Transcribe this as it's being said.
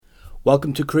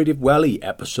Welcome to Creative Welly,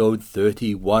 episode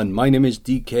 31. My name is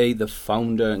DK, the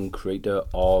founder and creator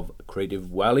of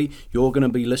Creative Welly. You're going to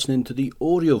be listening to the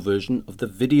audio version of the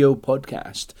video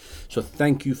podcast. So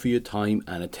thank you for your time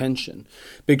and attention.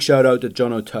 Big shout out to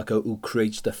John O'Tucker, who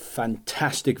creates the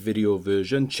fantastic video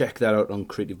version. Check that out on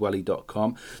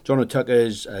creativewelly.com. John O'Tucker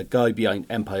is a guy behind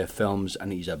Empire Films,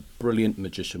 and he's a brilliant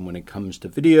magician when it comes to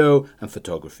video and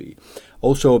photography.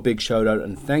 Also a big shout out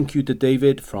and thank you to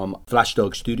David from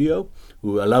Flashdog Studio,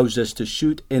 who allows us to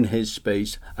shoot in his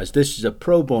space, as this is a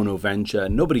pro bono venture.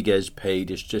 Nobody gets paid,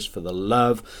 it's just for the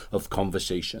love of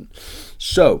conversation.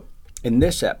 So, in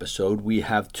this episode, we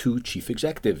have two chief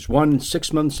executives, one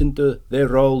 6 months into their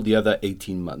role, the other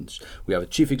 18 months. We have a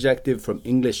chief executive from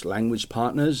English Language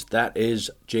Partners, that is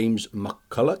James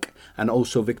McCulloch, and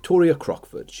also Victoria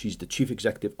Crockford. She's the chief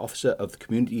executive officer of the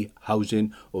Community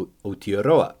Housing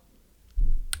Aotearoa.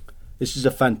 This is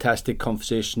a fantastic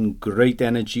conversation, great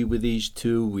energy with these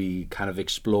two. We kind of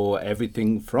explore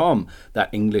everything from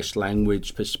that English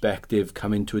language perspective,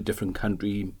 coming to a different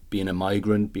country, being a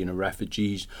migrant, being a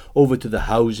refugee, over to the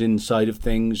housing side of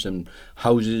things and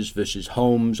houses versus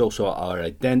homes, also our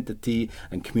identity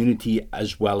and community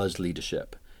as well as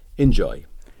leadership. Enjoy.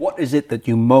 What is it that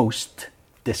you most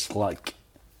dislike?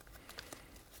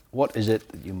 What is it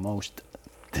that you most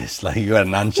dislike? You had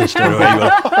an answer straight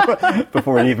away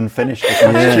before it even finished the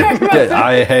question. Yeah.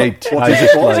 I hate. What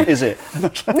is it?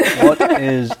 What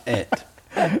is it?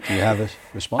 Do you have a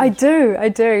response? I do.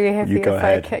 You have You to go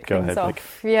ahead. kick Go things ahead,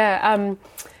 off. Yeah.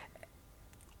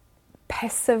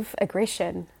 Passive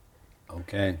aggression.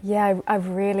 Okay. Yeah, I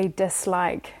really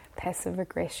dislike passive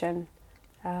aggression.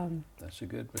 That's a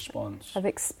good response. I've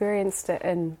experienced it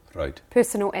in Right.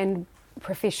 personal and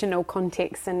professional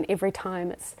contexts, and every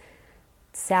time it's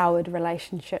soured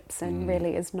relationships and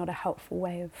really is not a helpful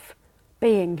way of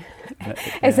being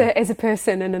as a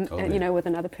person and Totally. with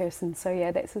another person. So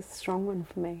yeah, that's a strong one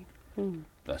for me.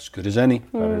 That's good as any.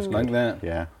 That is Like good. that.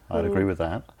 Yeah, I'd agree with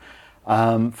that.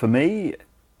 For me,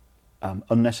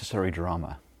 unnecessary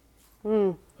drama.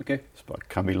 Okay. But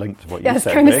can be linked to what Yeah, I you was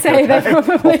said, going to Nick. say that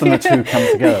probably. Often the two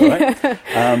come together,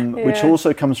 right? Which Yeah.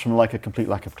 also comes from like a complete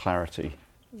lack of clarity.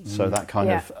 So that kind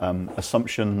Yeah. of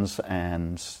assumptions,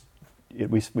 and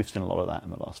we've seen a lot of that in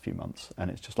the last few months. And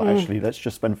it's just like, actually, let's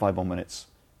just spend 5 more minutes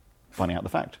finding out the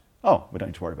fact. Oh, we don't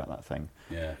need to worry about that thing.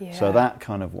 Yeah. Yeah. So that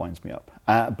kind of winds me up.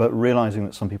 But realising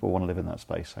that some people want to live in that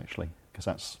space, actually, because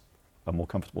that's a more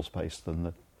comfortable space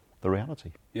than the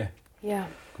reality. Yeah. Yeah,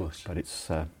 Of course. But it's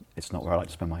not where I like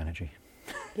to spend my energy.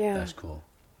 yeah. That's cool.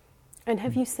 And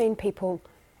have you seen people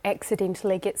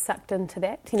accidentally get sucked into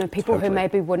that? You know, people Totally. who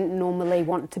maybe wouldn't normally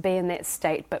want to be in that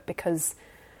state, but because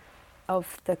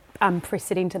of the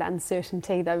unprecedented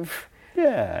uncertainty, they've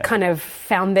Yeah. kind of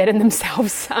found that in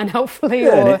themselves unhelpfully.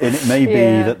 Yeah, or, and it may be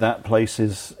yeah. that place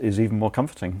is even more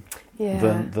comforting Yeah.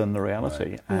 than the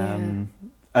reality. Right.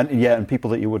 And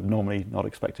people that you would normally not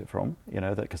expect it from,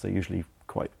 because they're usually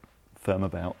quite firm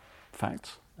about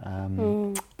facts.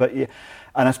 But yeah,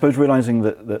 and I suppose realising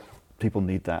that people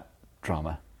need that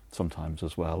drama sometimes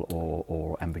as well,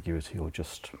 or ambiguity, or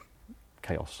just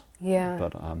chaos. Yeah.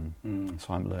 But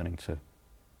so I'm learning to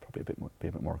probably be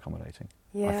a bit more accommodating.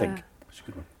 Yeah. I think. That's a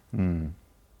good one.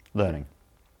 Learning.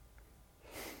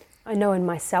 I know in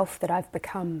myself that I've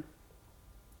become,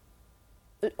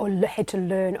 or had to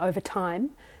learn over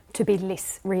time, to be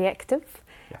less reactive.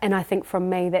 Yeah. And I think from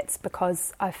me that's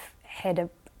because I've had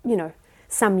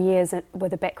some years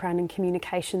with a background in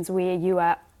communications where you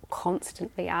are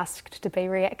constantly asked to be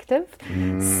reactive,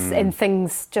 and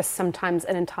things just sometimes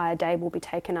an entire day will be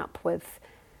taken up with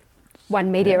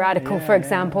one media article, for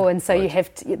example, and so you have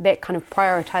that kind of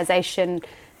prioritization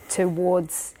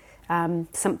towards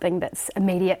something that's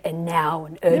immediate and now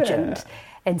and urgent. Yeah.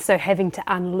 And so having to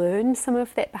unlearn some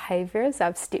of that behaviour as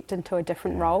I've stepped into a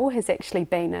different role has actually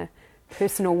been a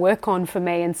personal work on for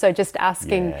me. And so just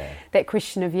asking that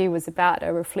question of you was about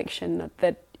a reflection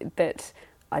that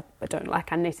I don't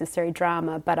like unnecessary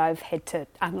drama, but I've had to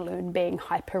unlearn being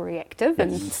hyper-reactive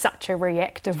in such a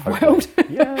reactive world.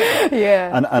 Yeah.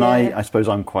 Yeah. And yeah. I suppose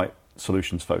I'm quite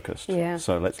solutions focused. Yeah.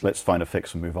 So let's find a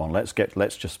fix and move on. Let's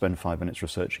just spend 5 minutes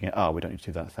researching it. We don't need to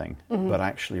do that thing. But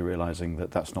actually realising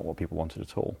that that's not what people wanted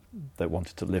at all. They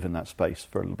wanted to live in that space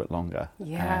for a little bit longer.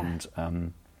 Yeah.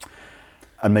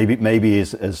 And maybe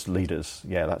as leaders,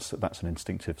 that's an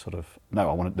instinctive sort of,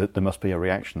 there must be a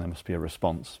reaction, there must be a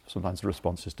response. Sometimes the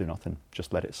response is do nothing,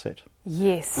 just let it sit.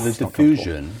 Yes. The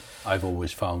diffusion I've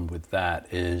always found with that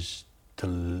is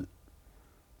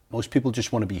most people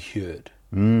just want to be heard.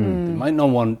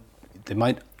 They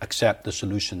might accept the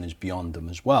solution is beyond them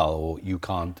as well, or you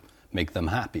can't make them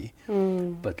happy.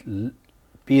 But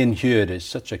being heard is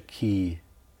such a key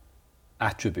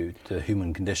attribute to the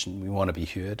human condition. We want to be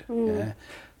heard. Yeah?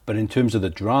 But in terms of the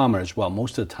drama as well,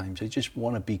 most of the times they just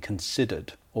want to be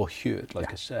considered or heard,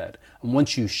 like I said. And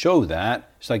once you show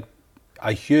that, it's like,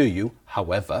 I hear you,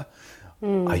 however,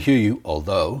 I hear you,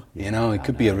 although, it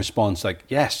could be a response like,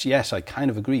 yes, I kind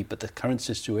of agree, but the current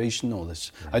situation or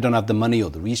this, I don't have the money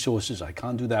or the resources, I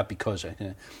can't do that because,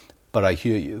 but I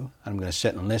hear you, and I'm going to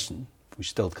sit and listen. We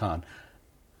still can't.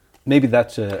 Maybe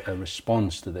that's a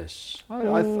response to this.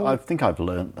 I think I've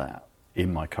learned that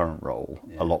in my current role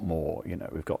a lot more.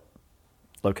 We've got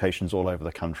locations all over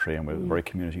the country and we're very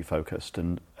community focused,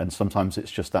 and sometimes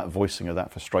it's just that voicing of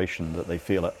that frustration that they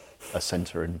feel at a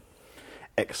centre in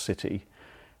X city.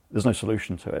 There's no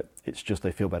solution to it. It's just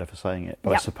they feel better for saying it.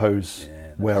 But I suppose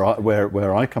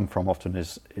where I come from often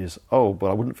is but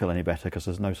I wouldn't feel any better because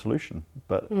there's no solution.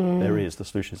 But there is. The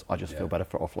solution is I just feel better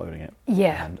for offloading it.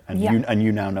 Yeah. And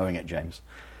you now knowing it, James.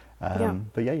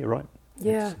 But yeah, you're right.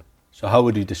 Yeah. So how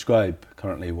would you describe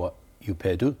currently what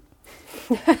UPair do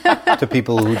to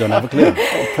people who don't have a clue?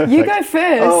 You go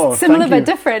first. Similar but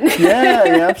different.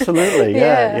 Yeah, absolutely.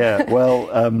 Yeah.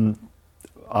 Well,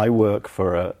 I work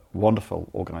for a wonderful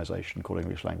organisation called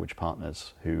English Language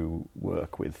Partners who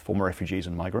work with former refugees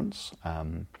and migrants,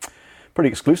 pretty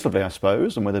exclusively, I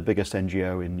suppose, and we're the biggest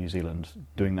NGO in New Zealand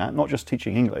doing that. Not just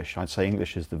teaching English. I'd say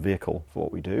English is the vehicle for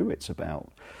what we do. It's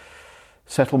about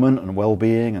settlement and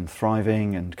well-being and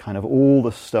thriving and kind of all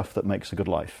the stuff that makes a good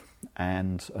life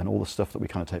and all the stuff that we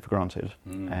kind of take for granted.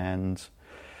 And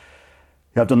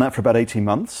I've done that for about 18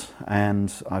 months,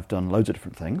 and I've done loads of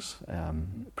different things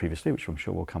previously, which I'm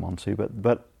sure we'll come on to,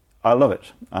 but I love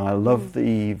it, and I love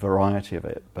the variety of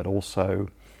it, but also,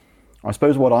 I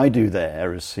suppose what I do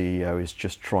there as CEO is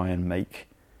just try and make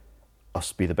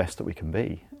us be the best that we can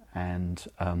be, and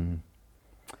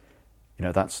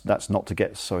that's not to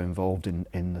get so involved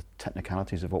in the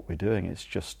technicalities of what we're doing, it's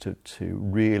just to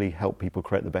really help people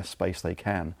create the best space they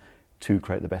can, to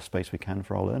create the best space we can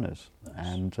for our learners.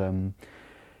 Nice.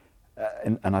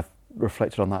 And I've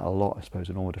reflected on that a lot, I suppose,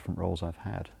 in all the different roles I've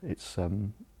had. It's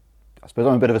I suppose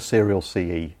I'm a bit of a serial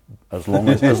CE, as long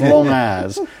as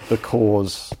the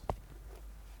cause,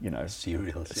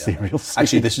 Serial CE. CE.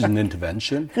 Actually, this is an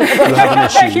intervention. You have an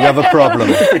issue. You have a problem.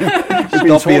 You've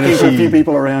been talking to a few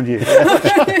people around you.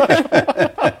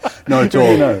 Not at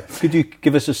all. No. Could you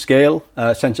give us a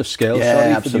sense of scale,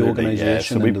 for the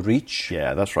organisation and the reach?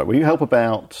 Yeah, that's right. We help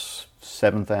about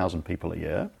 7,000 people a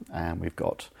year, and we've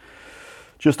got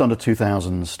just under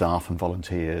 2,000 staff and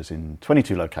volunteers in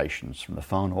 22 locations, from the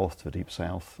far north to the deep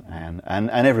south, and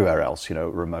everywhere else,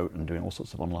 remote and doing all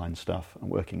sorts of online stuff, and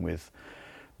working with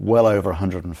well over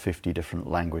 150 different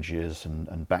languages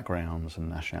and backgrounds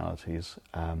and nationalities,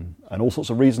 and all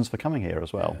sorts of reasons for coming here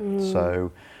as well.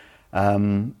 So,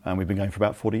 and we've been going for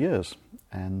about 40 years.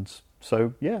 And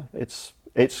so,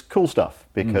 it's cool stuff,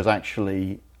 because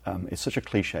actually it's such a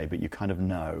cliche, but you kind of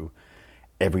know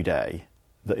every day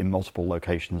that in multiple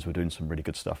locations we're doing some really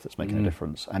good stuff that's making a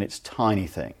difference. And it's tiny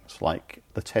things, like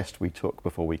the test we took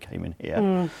before we came in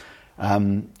here.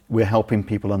 We're helping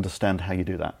people understand how you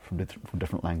do that from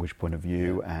different language point of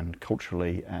view and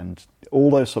culturally, and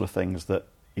all those sort of things that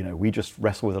we just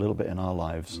wrestle with a little bit in our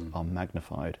lives are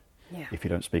magnified if you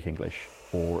don't speak English,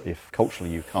 or if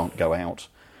culturally you can't go out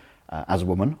as a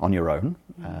woman on your own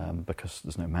because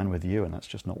there's no man with you, and that's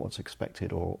just not what's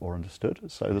expected or understood.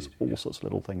 So there's all sorts of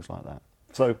little things like that.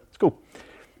 So it's cool.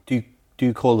 Do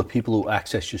you call the people who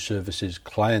access your services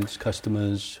clients,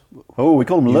 customers? Oh, we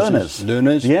call them users? learners.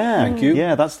 Learners? Yeah. Thank you.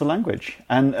 Yeah, that's the language.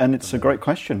 And it's a great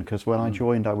question, because when I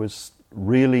joined, I was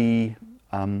really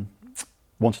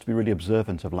wanted to be really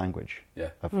observant of language,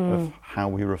 of how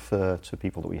we refer to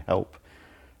people that we help,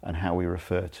 and how we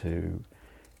refer to,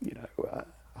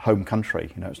 home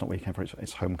country. It's not where you came from,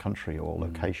 it's home country or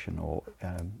location, or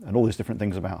and all these different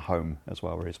things about home as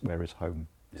well. Where is home?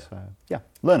 So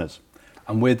learners.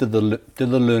 And where do the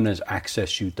learners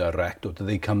access you direct, or do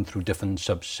they come through different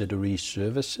subsidiary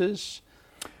services?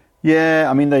 Yeah,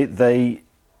 I mean they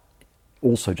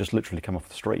also just literally come off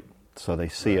the street. So they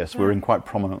see us. We're in quite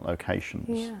prominent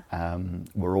locations.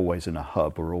 We're always in a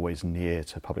hub. We're always near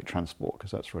to public transport,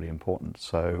 because that's really important.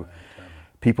 So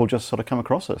people just sort of come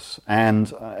across us. And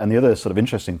the other sort of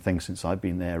interesting thing since I've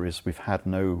been there is we've had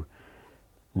no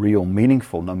real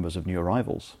meaningful numbers of new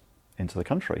arrivals into the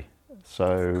country.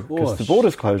 So, because the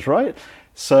border's closed, right?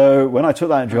 So when I took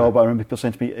that job, I remember people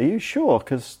saying to me, "Are you sure?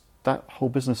 Because that whole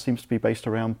business seems to be based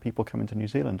around people coming to New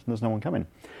Zealand, and there's no one coming."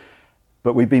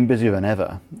 But we've been busier than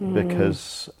ever,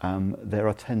 because there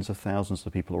are tens of thousands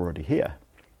of people already here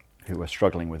who are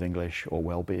struggling with English or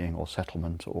well-being or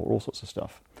settlement or all sorts of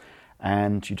stuff.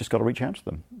 and you just got to reach out to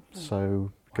them.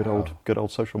 So good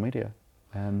old social media,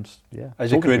 and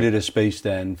Has it created a space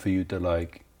then for you to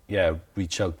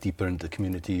reach out deeper into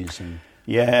communities and?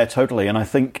 Yeah, totally. And I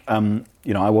think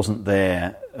I wasn't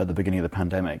there at the beginning of the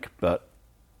pandemic, but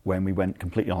when we went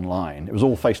completely online, it was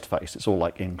all face to face. It's all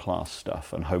like in-class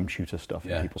stuff and home tutor stuff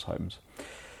in people's homes.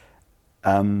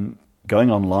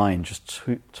 Going online just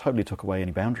totally took away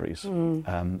any boundaries.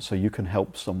 So you can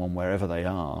help someone wherever they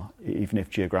are, even if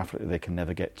geographically they can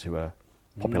never get to a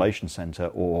population centre,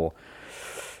 or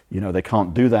they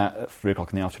can't do that at 3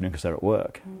 o'clock in the afternoon because they're at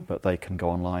work, but they can go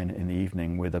online in the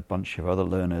evening with a bunch of other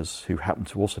learners who happen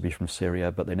to also be from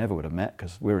Syria, but they never would have met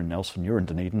because we're in Nelson, you're in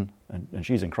Dunedin, and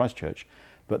she's in Christchurch.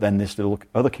 But then this little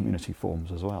other community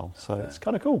forms as well. So it's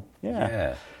kind of cool.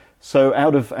 Yeah. So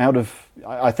out of,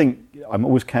 I think I'm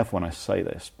always careful when I say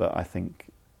this, but I think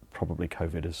probably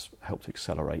COVID has helped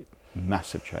accelerate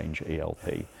massive change at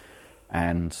ELP.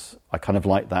 And I kind of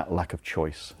like that lack of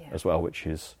choice as well, which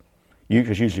is,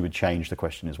 because usually with change, the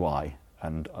question is why.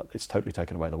 And it's totally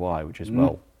taken away the why, which is,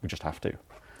 well, we just have to.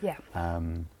 Yeah.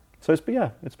 So it's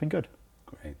been good.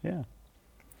 Great. Yeah.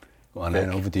 Well, and then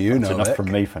over to you now. That's enough from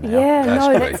me for now. Yeah,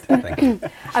 that's great. Thank you.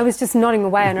 I was just nodding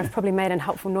away, and I've probably made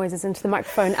unhelpful noises into the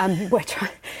microphone, which I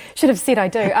should have said I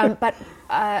do. But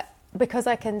because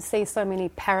I can see so many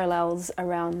parallels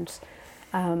around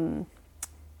the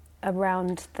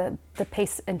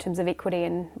piece in terms of equity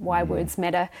and why words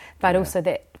matter, but also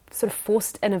that sort of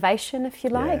forced innovation, if you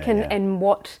like, and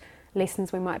what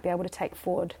lessons we might be able to take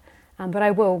forward. But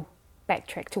I will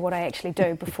backtrack to what I actually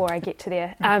do before I get to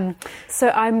there. So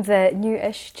I'm the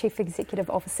new-ish Chief Executive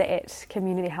Officer at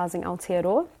Community Housing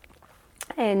Aotearoa.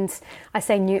 And I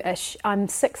say new-ish, I'm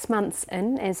 6 months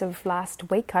in as of last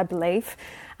week, I believe.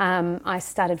 I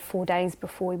started 4 days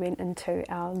before we went into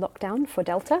our lockdown for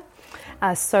Delta.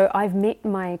 So I've met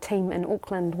my team in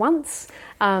Auckland once,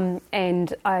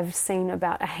 and I've seen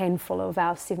about a handful of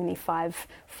our 75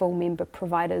 full member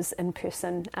providers in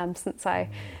person since I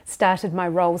started my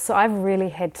role. So I've really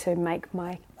had to make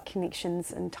my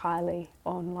connections entirely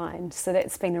online. So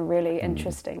that's been a really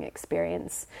interesting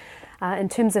experience. In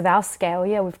terms of our scale,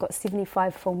 we've got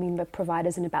 75 full member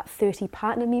providers and about 30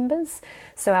 partner members.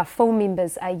 So our full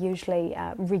members are usually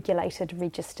regulated,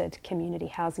 registered community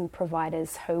housing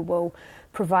providers who will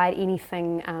provide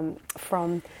anything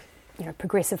from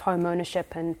progressive home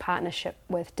ownership and partnership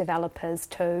with developers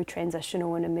to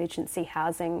transitional and emergency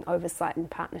housing oversight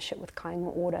and partnership with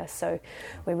Kāinga Ora. So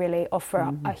we really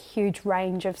offer a huge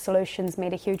range of solutions,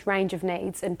 meet a huge range of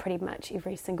needs in pretty much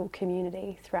every single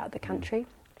community throughout the country.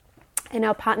 And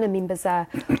our partner members are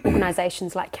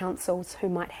organisations like councils who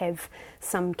might have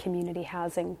some community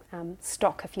housing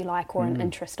stock, if you like, or an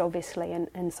interest, obviously,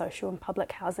 in social and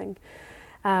public housing.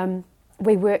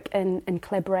 We work in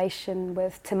collaboration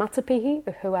with Te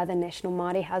Matapihi, who are the National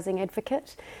Māori Housing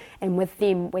Advocate, and with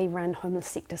them we run Homeless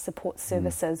Sector Support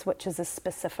Services, which is a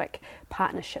specific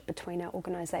partnership between our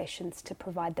organisations to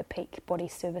provide the peak body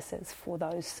services for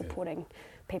those supporting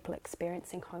people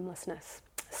experiencing homelessness.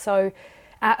 So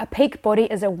a peak body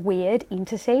is a weird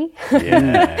entity.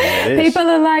 Yeah, it is. People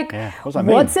are like,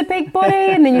 what's a peak body?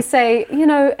 And then you say,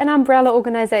 an umbrella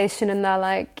organisation, and they're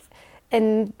like,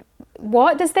 and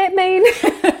what does that mean?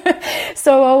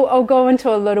 So I'll go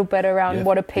into a little bit around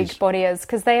what a peak body is,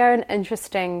 because they are an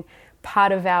interesting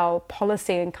part of our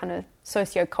policy and kind of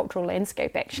socio-cultural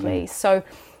landscape, actually. So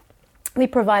we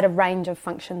provide a range of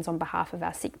functions on behalf of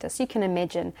our sector. So you can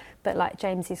imagine that, like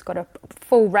James, he's got a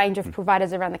full range of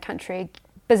providers around the country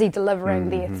busy delivering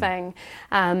their thing.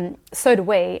 So do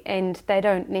we, and they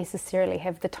don't necessarily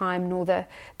have the time nor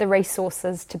the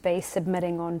resources to be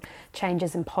submitting on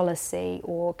changes in policy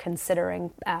or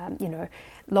considering,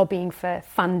 lobbying for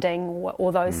funding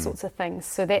or those sorts of things.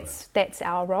 So that's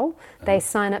our role. They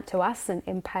sign up to us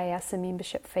and pay us a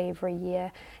membership fee every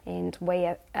year, and we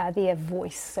are their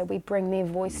voice. So we bring their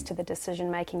voice to the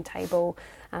decision-making table.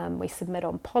 We submit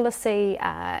on policy,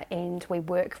 and we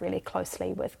work really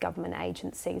closely with government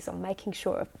agencies on making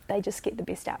sure they just get the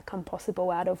best outcome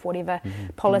possible out of whatever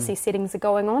policy settings are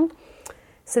going on.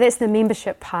 So that's the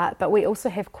membership part, but we also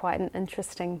have quite an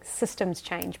interesting systems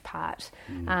change part.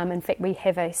 In fact, we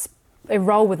have a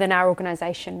role within our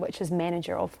organisation which is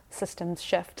manager of systems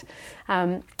shift.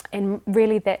 And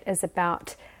really that is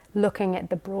about looking at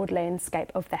the broad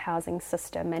landscape of the housing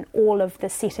system and all of the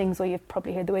settings, or you've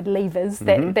probably heard the word levers,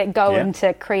 that go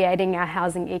into creating our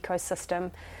housing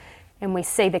ecosystem. And we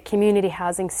see the community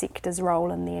housing sector's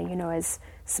role in there, as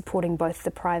supporting both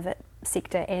the private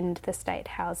sector and the state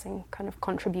housing kind of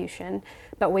contribution,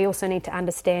 but we also need to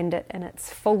understand it in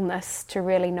its fullness to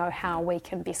really know how we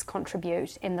can best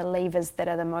contribute and the levers that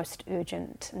are the most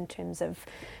urgent in terms of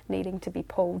needing to be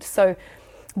pulled. So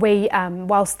we,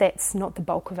 whilst that's not the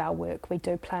bulk of our work, we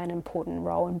do play an important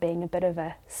role in being a bit of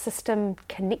a system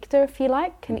connector, if you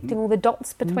like, connecting all the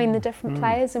dots between the different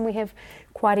players, and we have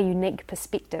quite a unique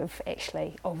perspective,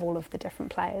 actually, of all of the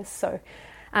different players. So,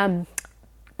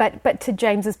 but to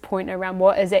James's point around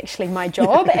what is actually my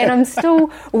job, and I'm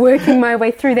still working my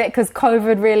way through that because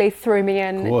COVID really threw me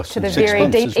in to the very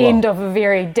deep end of a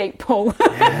very deep pool.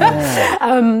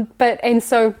 Yeah. And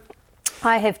so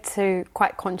I have to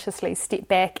quite consciously step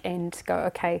back and go,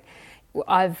 okay,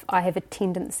 I have a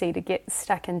tendency to get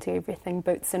stuck into everything,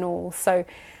 boots and all. So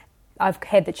I've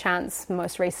had the chance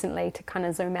most recently to kind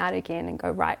of zoom out again and go,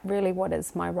 right, really what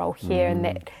is my role here? And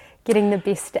that getting the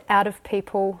best out of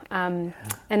people,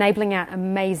 enabling our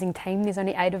amazing team. There's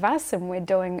only 8 of us and we're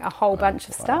doing a whole bunch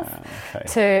of stuff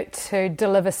to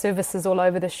deliver services all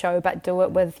over the show, but do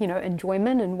it with,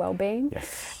 enjoyment and well-being.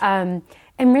 Yes. And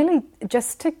really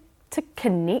just to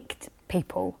connect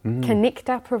people, connect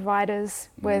our providers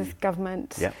with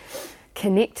government,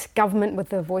 connect government with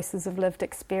the voices of lived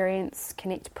experience,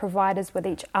 connect providers with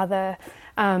each other.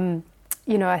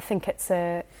 I think it's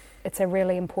a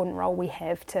really important role we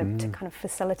have to kind of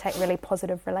facilitate really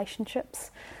positive relationships.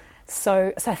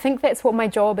 So I think that's what my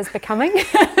job is becoming.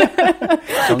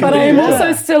 But I am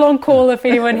also still on call if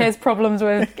anyone has problems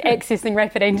with accessing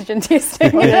rapid antigen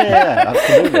testing.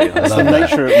 Absolutely. That's the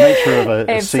nature of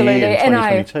a CE in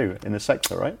 2022 in the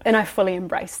sector, right? And I fully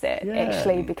embrace that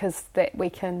actually, because that we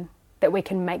can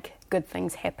make good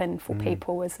things happen for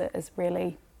people is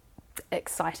really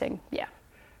exciting. Yeah.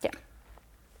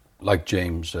 Like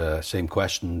James, same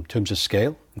question in terms of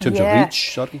scale, in terms of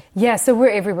reach, sorry? Yeah, so we're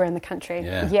everywhere in the country.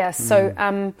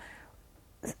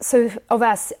 So of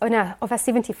our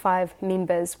 75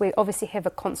 members, we obviously have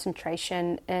a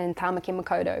concentration in Tāmaki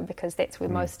Makaurau because that's where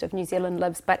most of New Zealand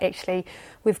lives, but actually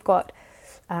we've got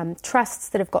trusts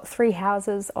that have got 3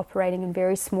 houses operating in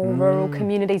very small rural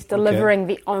communities, delivering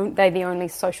they're the only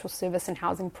social service and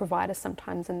housing provider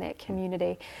sometimes in that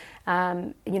community,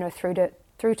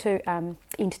 through to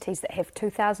entities that have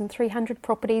 2,300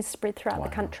 properties spread throughout the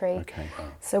country. Okay. Wow.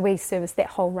 So we service that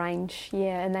whole range,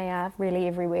 and they are really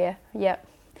everywhere. Yep.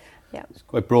 It's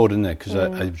quite broad, isn't it? Because I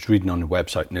was reading on the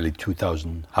website nearly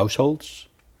 2,000 households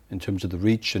in terms of the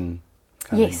reach and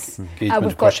kind of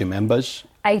engagement across your members.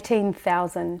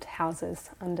 18,000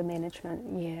 houses under management,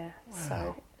 Wow.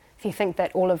 So if you think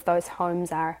that all of those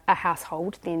homes are a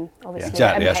household, then obviously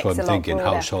exactly. That that's what I'm thinking.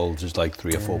 broader. Households is like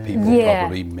 3 or 4 people,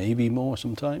 probably, maybe more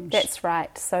sometimes. That's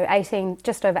right. So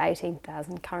just over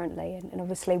 18,000 currently, and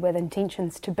obviously with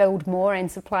intentions to build more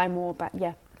and supply more. But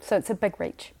so it's a big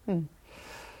reach.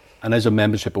 And as a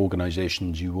membership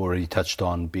organisation, you already touched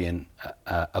on being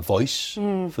a voice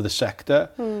for the sector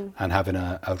and having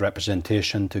a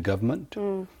representation to government.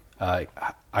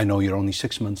 I know you're only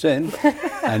 6 months in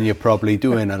and you're probably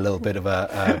doing a little bit of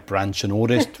a branch and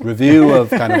audit review of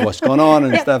kind of what's going on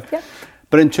and stuff.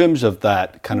 But in terms of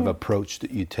that kind of approach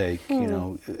that you take,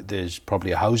 there's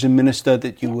probably a housing minister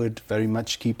that you would very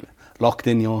much keep locked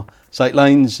in your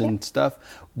sightlines and stuff.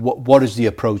 What is the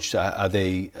approach?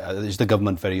 Is the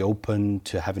government very open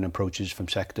to having approaches from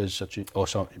sectors such as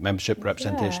also membership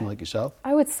representation like yourself?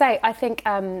 I would say, I think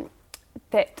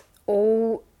that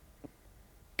all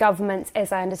governments,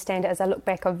 as I understand it, as I look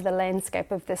back over the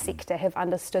landscape of the sector, have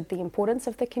understood the importance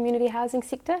of the community housing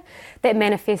sector. That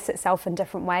manifests itself in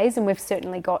different ways, and we've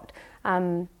certainly got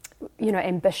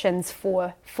ambitions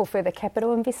for further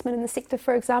capital investment in the sector,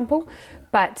 for example.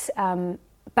 But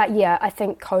I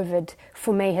think COVID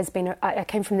for me has been. I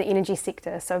came from the energy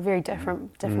sector, so a very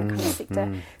different kind of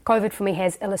sector. COVID for me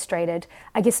has illustrated,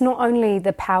 I guess, not only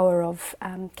the power of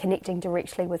connecting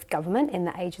directly with government, and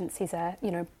the agencies are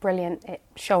brilliant at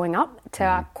showing up to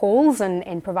our calls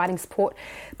and providing support,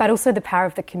 but also the power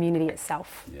of the community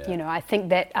itself. I think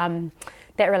that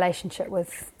that relationship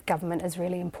with government is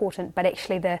really important, but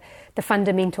actually the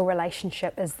fundamental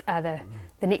relationship is the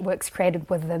networks created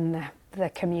within the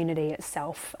community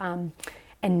itself. And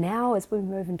now, as we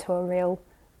move into a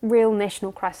real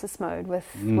national crisis mode with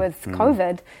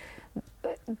COVID,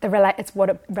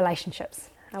 relationships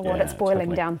are what it's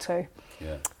boiling down to.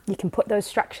 Yeah. You can put those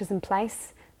structures in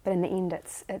place, but in the end,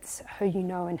 it's who you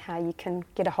know and how you can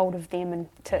get a hold of them, and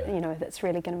that's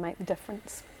really going to make the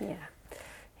difference. Yeah.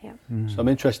 So I'm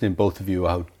interested in both of you.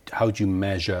 How do you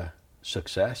measure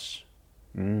success?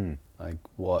 Like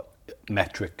what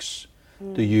metrics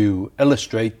do you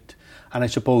illustrate? And I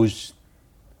suppose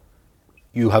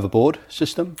you have a board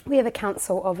system? We have a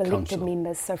council of elected Council.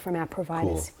 members, so from our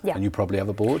providers. Cool. Yeah. And you probably have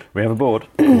a board? We have a board.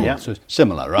 Yeah. So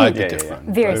similar, right? Yeah, But yeah, different.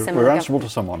 yeah. Very We're- similar. We're answerable to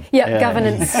someone. Yeah,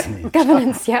 governance.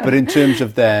 Governance, yeah. But in terms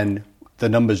of then the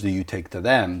numbers that you take to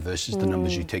them versus the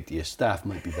numbers you take to your staff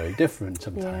might be very different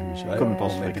sometimes, Yeah. right? Couldn't Or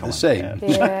possibly maybe the comment, same.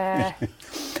 Yeah.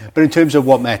 But in terms of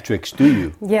what metrics do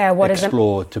you Yeah, what is it?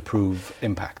 explore to prove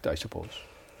impact, I suppose?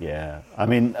 Yeah, I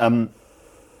mean,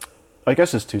 I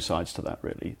guess there's two sides to that,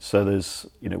 really. So there's,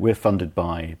 we're funded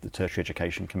by the Tertiary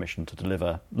Education Commission to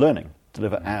deliver learning,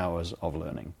 deliver hours of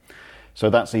learning.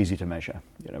 So that's easy to measure.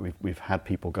 We've had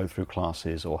people go through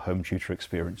classes or home tutor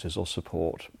experiences or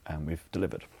support, and we've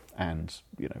delivered. And,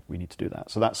 we need to do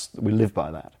that. So we live by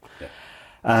that.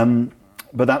 Yeah.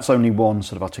 But that's only one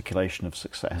sort of articulation of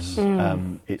success.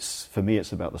 For me,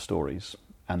 it's about the stories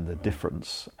and the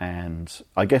difference. And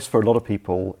I guess for a lot of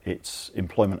people, it's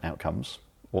employment outcomes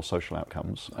or social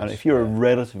outcomes. And if you're a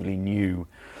relatively new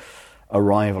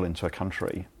arrival into a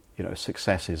country,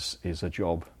 success is a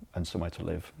job and somewhere to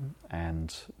live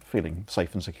and feeling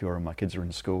safe and secure, and my kids are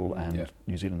in school, and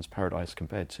New Zealand's paradise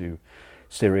compared to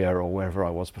Syria or wherever I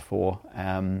was before.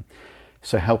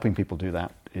 So helping people do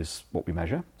that is what we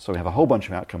measure. So we have a whole bunch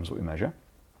of outcomes that we measure.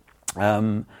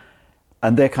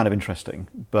 And they're kind of interesting,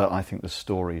 but I think the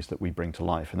stories that we bring to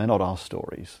life, and they're not our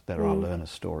stories, they're our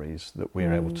learners' stories that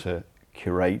we're able to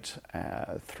curate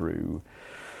through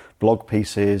blog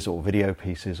pieces or video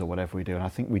pieces or whatever we do. And I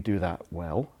think we do that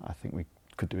well. I think we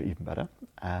could do it even better.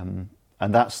 And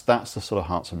that's the sort of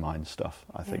hearts and minds stuff,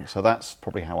 I think. Yeah. So that's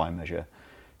probably how I measure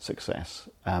success.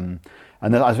 And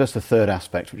then I suppose the third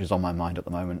aspect, which is on my mind at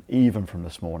the moment, even from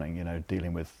this morning,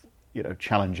 dealing with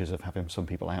challenges of having some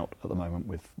people out at the moment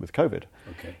with COVID,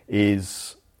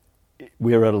 is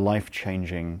we're a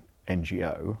life-changing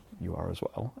NGO. You are as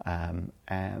well,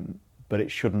 but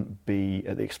it shouldn't be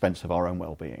at the expense of our own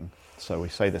well-being. So we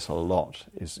say this a lot: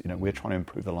 is we're trying to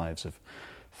improve the lives of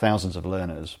thousands of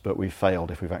learners, but we've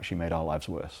failed if we've actually made our lives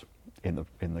worse in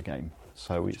the game.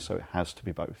 So it has to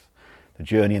be both. The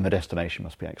journey and the destination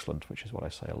must be excellent, which is what I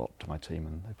say a lot to my team,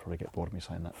 and they probably get bored of me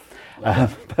saying that.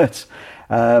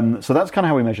 So that's kind of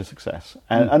how we measure success,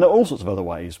 and all sorts of other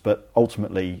ways. But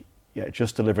ultimately,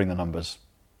 just delivering the numbers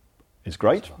is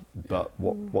great. But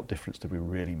what difference did we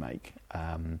really make?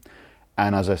 And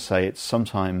as I say, it's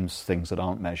sometimes things that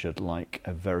aren't measured, like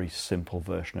a very simple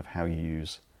version of how you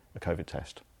use a COVID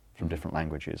test from different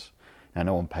languages. Now,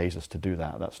 no one pays us to do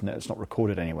that. It's not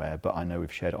recorded anywhere, but I know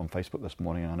we've shared it on Facebook this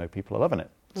morning, and I know people are loving it.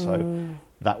 So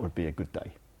that would be a good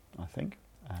day, I think.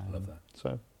 Love that.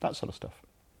 So that sort of stuff.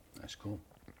 That's cool.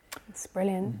 It's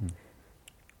brilliant.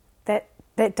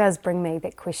 That does bring me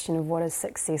that question of what is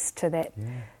success to that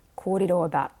kōrero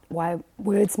about why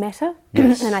words matter.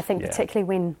 Yes. And I think particularly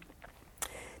when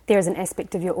there is an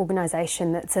aspect of your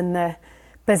organisation that's in the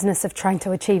business of trying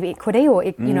to achieve equity or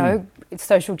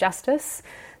social justice.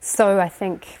 So I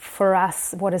think for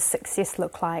us, what does success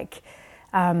look like?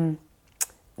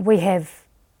 We have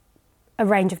a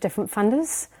range of different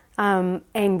funders,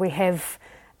 and we have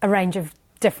a range of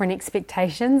different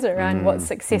expectations around what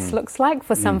success looks like.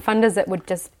 For some funders, it would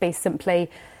just be simply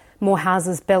more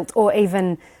houses built, or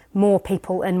even more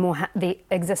people in the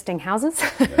existing houses,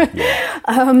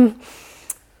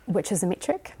 which is a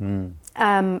metric.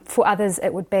 For others,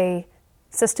 it would be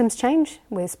systems change.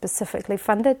 We're specifically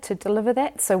funded to deliver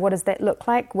that. So what does that look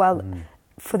like? Well,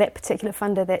 for that particular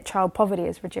funder, that child poverty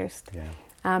is reduced. Yeah.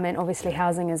 And obviously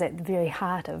housing is at the very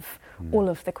heart of all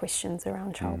of the questions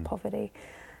around child poverty.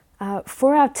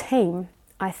 For our team,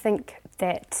 I think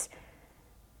that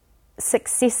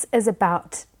success is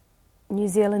about New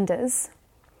Zealanders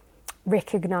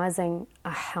recognising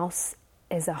a house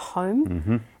as a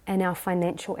home, and our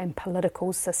financial and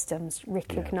political systems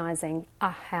recognising a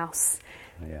house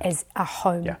as a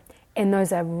home. Yeah. And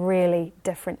those are really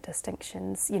different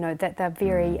distinctions, that they're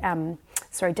very,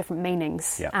 different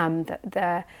meanings.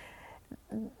 Yeah.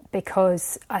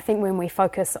 Because I think when we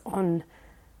focus on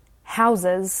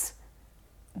houses,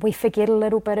 we forget a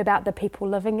little bit about the people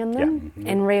living in them,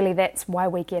 and really that's why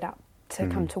we get up to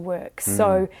come to work.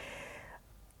 So,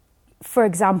 for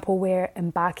example, we're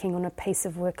embarking on a piece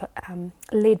of work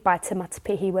led by Te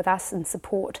Matapihi with us in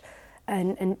support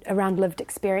and around lived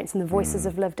experience and the voices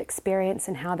of lived experience,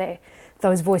 and how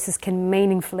those voices can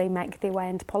meaningfully make their way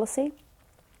into policy.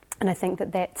 And I think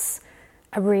that that's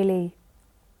a really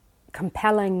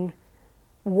compelling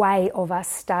way of us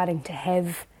starting to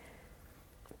have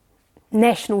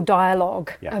national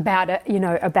dialogue about it,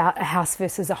 about a house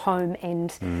versus a home,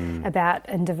 and about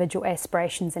individual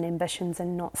aspirations and ambitions,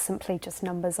 and not simply just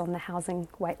numbers on the housing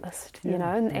wait list,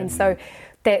 And so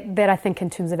that I think in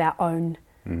terms of our own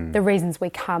the reasons we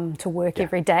come to work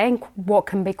every day and what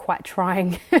can be quite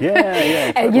trying.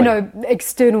 Totally. You know,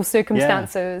 external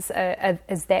circumstances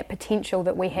is that potential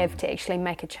that we have to actually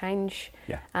make a change.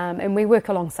 And we work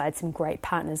alongside some great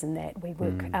partners in that. We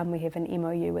work. We have an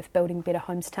MOU with Building Better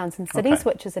Homes, Towns and Cities,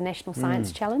 which is a national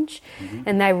science challenge,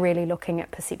 and they're really looking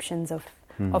at perceptions of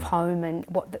home and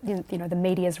what the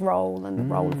media's role and the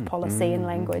role of policy and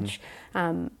language.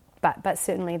 But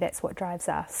certainly that's what drives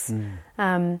us.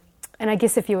 And I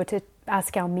guess if you were to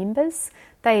ask our members,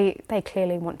 they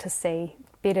clearly want to see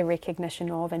better recognition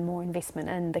of and more investment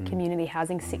in the community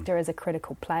housing sector as a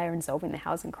critical player in solving the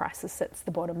housing crisis. It's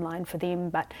the bottom line for them,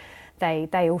 but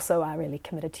they also are really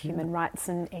committed to human rights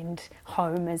and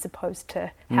home as opposed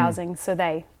to housing, so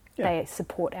they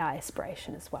support our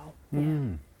aspiration as well.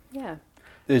 Yeah.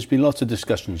 There's been lots of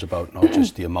discussions about not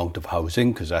just the amount of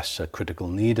housing, because that's a critical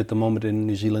need at the moment in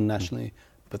New Zealand nationally,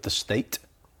 but the state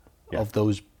of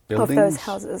those buildings. Of those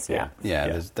houses,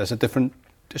 There's a different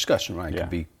discussion, right? It can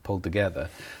be pulled together.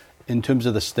 In terms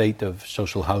of the state of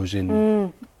social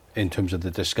housing, in terms of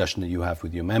the discussion that you have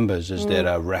with your members, is there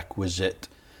a requisite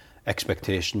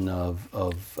expectation of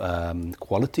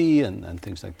quality and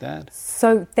things like that?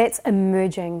 So that's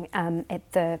emerging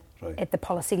at the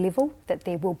policy level, that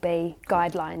there will be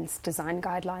guidelines, design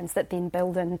guidelines that then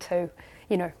build into,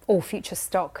 all future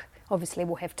stock. Obviously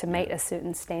will have to meet a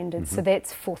certain standard. So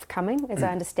that's forthcoming. As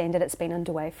I understand it, it's been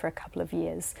underway for a couple of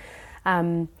years.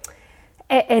 And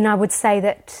I would say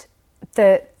that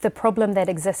the problem that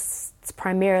exists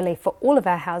primarily for all of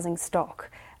our housing stock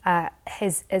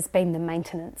has been the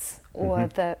maintenance or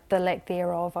the lack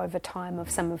thereof over time of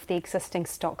some of the existing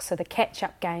stock. So the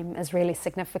catch-up game is really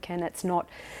significant. It's not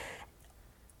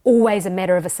always a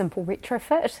matter of a simple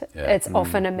retrofit. It's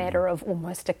often a matter of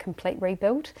almost a complete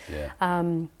rebuild.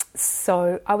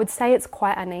 So I would say it's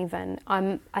quite uneven.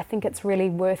 I think it's really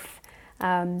worth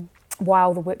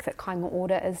while the work that Kāinga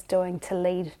Ora is doing to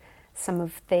lead some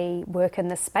of the work in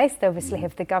this space. They obviously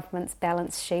have the government's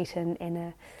balance sheet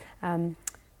and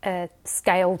a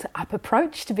scaled up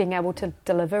approach to being able to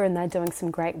deliver, and they're doing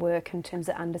some great work in terms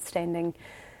of understanding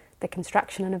the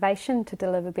construction innovation to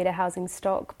deliver better housing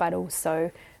stock, but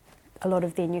also a lot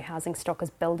of their new housing stock is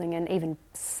building, and even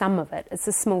some of it, it's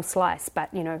a small slice,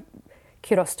 but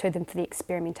kudos to them for the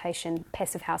experimentation,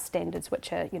 passive house standards,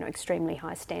 which are extremely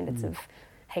high standards of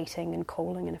heating and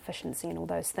cooling and efficiency and all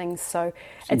those things. So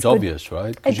it's obvious,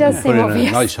 right? It does seem obvious. Put in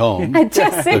a nice home,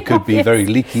 it could be very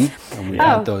leaky, and we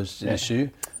had those issues.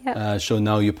 So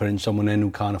now you put in someone in who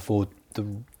can't afford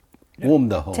to warm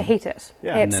the home, to heat it,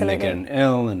 and then they're getting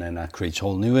ill, and then that creates a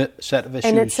whole new set of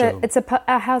issues. And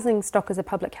our housing stock is a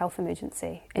public health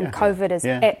emergency, and COVID has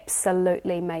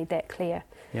absolutely made that clear.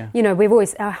 We've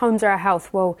always, our homes are our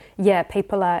health. Well,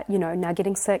 people are, now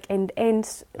getting sick and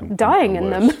dying in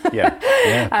them.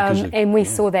 And we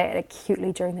saw that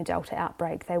acutely during the Delta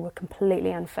outbreak. They were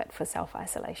completely unfit for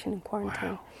self-isolation and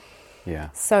quarantine.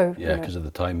 So because of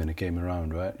the timing it came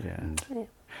around, right?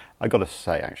 I got to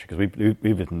say, actually, because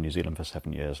we've lived in New Zealand for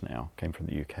 7 years now, came from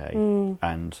the UK,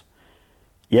 and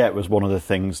it was one of the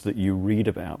things that you read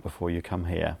about before you come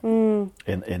here, in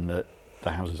that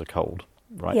the houses are cold.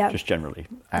 Right, just generally,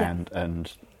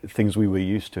 and things we were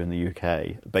used to in the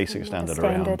UK, basic standard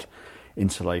around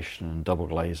insulation and double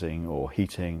glazing or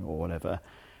heating or whatever.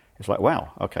 It's like,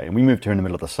 wow, okay. And we moved here in the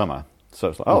middle of the summer, so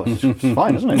it's like, it's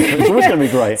fine, isn't it? It's always going to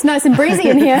be great. It's nice and breezy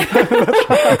in here.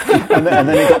 and then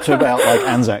it got to about like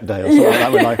Anzac Day or something like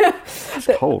that. We're like, it's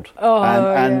cold.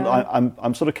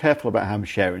 I'm sort of careful about how I'm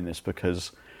sharing this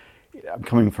because I'm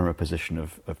coming from a position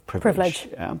of privilege.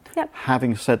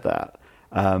 Having said that.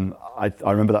 I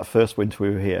remember that first winter we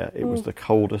were here, it was the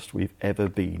coldest we've ever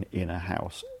been in a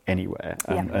house anywhere.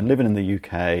 And living in the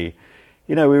UK,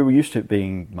 we were used to it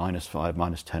being -5,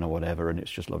 -10 or whatever, and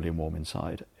it's just lovely and warm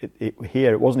inside.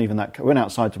 Here, it wasn't even that. We went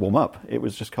outside to warm up. It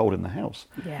was just cold in the house.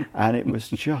 And it was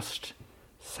just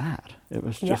sad. It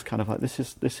was just kind of like,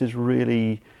 this is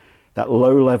really that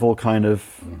low-level kind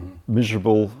of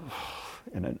miserable,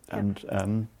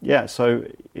 so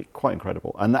quite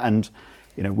incredible. And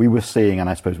we were seeing, and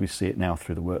I suppose we see it now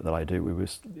through the work that I do,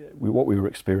 what we were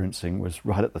experiencing was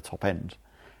right at the top end.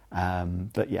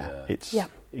 It's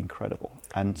incredible.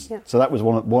 And so that was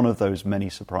one of those many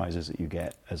surprises that you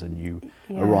get as a new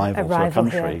arrival to a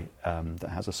country that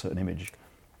has a certain image.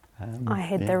 I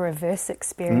had the reverse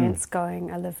experience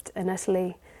I lived in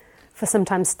Italy for some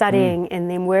time studying and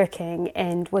then working,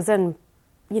 and was in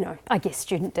I guess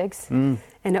student digs, and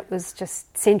it was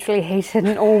just centrally heated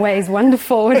and always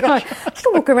wonderful. And I used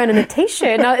to walk around in a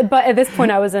t-shirt, but at this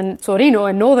point I was in Torino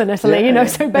in northern Italy,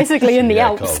 so basically in the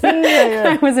Alps.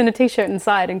 I was in a t-shirt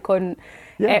inside and couldn't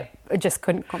just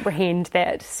couldn't comprehend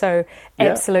that. So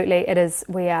absolutely, it is.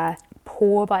 We are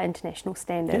poor by international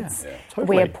standards.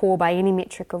 Totally. We are poor by any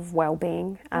metric of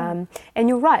well-being. And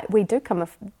you're right, we do come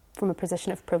from a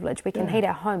position of privilege. We can heat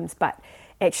our homes, but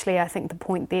actually I think the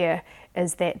point there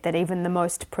is that even the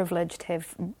most privileged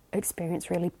have experienced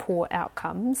really poor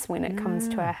outcomes when it comes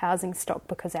to our housing stock,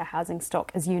 because our housing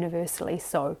stock is universally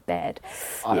so bad.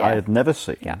 I had never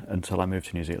seen, until I moved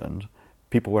to New Zealand,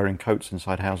 people wearing coats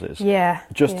inside houses.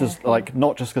 As like,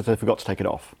 not just because they forgot to take it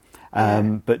off.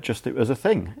 But just it was a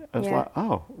thing. It was like,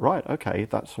 oh, right, okay,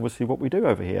 that's obviously what we do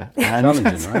over here. And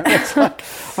Challenging, right? It's like,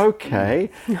 okay.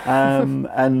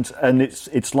 And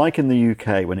it's like in the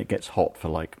UK when it gets hot for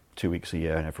like 2 weeks a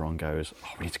year and everyone goes, oh,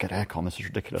 we need to get aircon, this is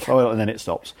ridiculous. Oh, and then it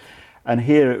stops. And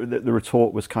here the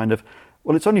retort was kind of,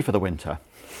 well, it's only for the winter.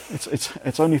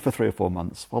 It's only for 3 or 4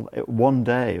 months. Well, one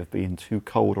day of being too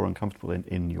cold or uncomfortable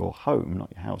in your home,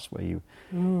 not your house, where you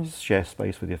share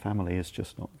space with your family, is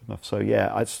just not enough. So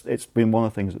it's been one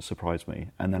of the things that surprised me.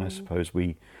 And then I suppose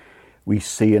we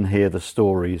see and hear the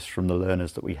stories from the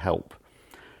learners that we help.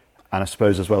 And I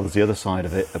suppose as well there's the other side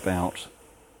of it about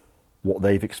what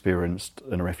they've experienced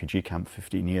in a refugee camp for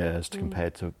 15 years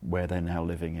compared to where they're now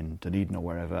living in Dunedin or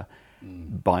wherever.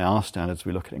 By our standards,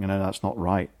 we look at it and go, no, that's not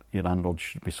right. Your landlord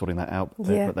should be sorting that out.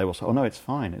 But they will say, oh, no, it's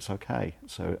fine, it's okay.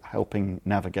 So helping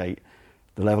navigate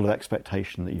the level of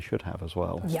expectation that you should have as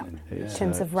well. In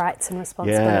terms of rights and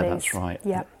responsibilities. Yeah, that's right.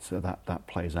 So that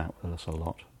plays out with us a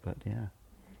lot. But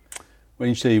When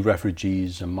you say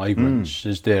refugees and migrants,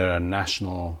 is there a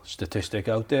national statistic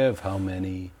out there of how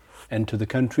many enter the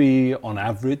country on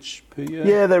average per year?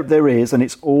 Yeah, there is, and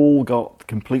it's all got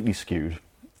completely skewed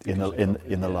in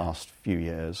the last few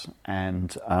years.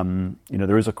 And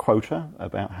there is a quota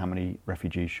about how many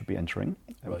refugees should be entering,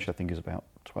 which I think is about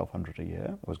 1,200 a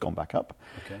year. It has gone back up,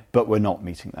 but we're not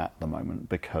meeting that at the moment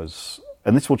because.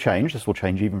 And this will change. This will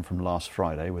change even from last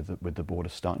Friday with the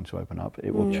borders starting to open up.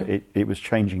 It will. It was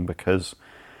changing because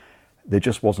there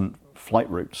just wasn't flight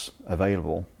routes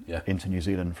available into New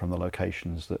Zealand from the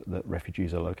locations that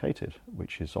refugees are located,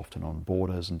 which is often on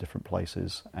borders and different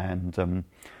places.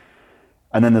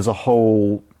 And then there's a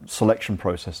whole selection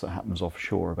process that happens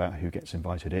offshore about who gets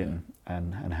invited in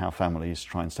and how families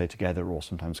try and stay together or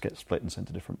sometimes get split and sent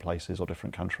to different places or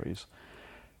different countries.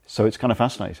 So it's kind of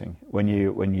fascinating when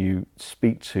you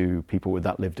speak to people with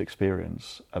that lived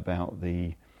experience about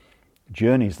the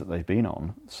journeys that they've been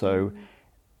on. So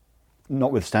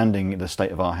notwithstanding the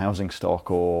state of our housing stock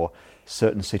or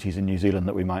certain cities in New Zealand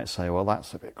that we might say, well,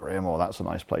 that's a bit grim or that's a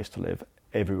nice place to live,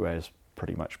 everywhere is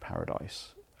pretty much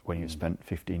paradise. When you've spent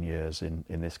 15 years in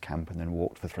this camp and then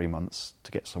walked for 3 months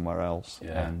to get somewhere else.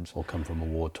 Or come from a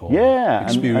war-torn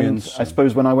experience. And I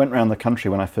suppose when I went around the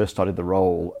country, when I first started the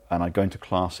role, and I'd go into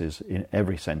classes in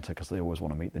every centre, because they always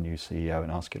want to meet the new CEO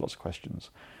and ask you lots of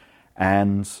questions.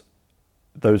 And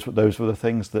those were the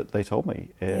things that they told me.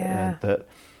 That,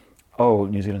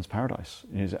 New Zealand's paradise.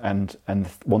 And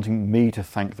wanting me to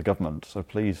thank the government. So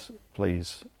please,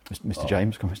 Mr.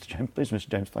 James, please, Mr.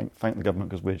 James, thank the government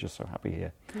because we're just so happy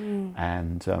here.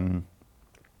 And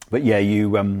but you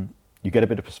get a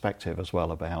bit of perspective as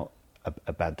well about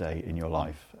a bad day in your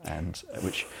life, and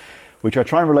which I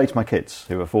try and relate to my kids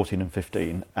who are 14 and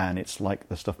 15, and it's like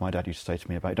the stuff my dad used to say to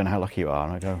me about, "I don't know how lucky you are,"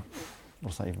 and I go,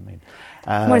 "What's that even mean?"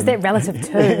 What is that relative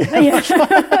to?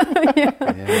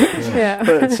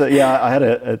 But I had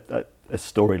a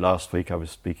story last week. I was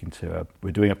speaking to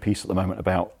we're doing a piece at the moment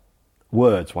about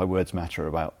words, why words matter,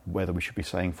 about whether we should be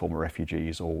saying former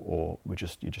refugees or you're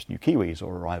just new Kiwis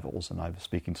or arrivals. And I was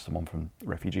speaking to someone from the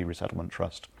Refugee Resettlement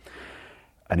Trust.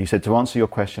 And he said, to answer your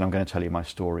question, I'm going to tell you my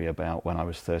story about when I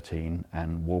was 13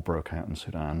 and war broke out in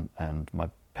Sudan and my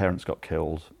parents got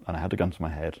killed and I had a gun to my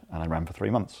head and I ran for 3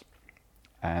 months.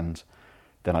 And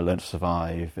then I learned to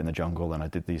survive in the jungle and I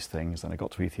did these things. Then I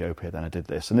got to Ethiopia, then I did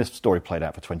this. And this story played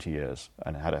out for 20 years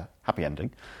and it had a happy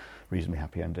ending. Reasonably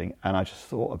happy ending, and I just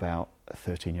thought about a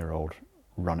 13-year-old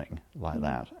running like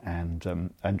that, and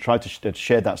tried to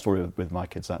share that story with my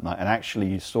kids that night. And actually,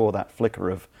 you saw that flicker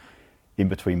of, in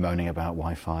between moaning about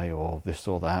Wi-Fi or this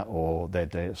or that or their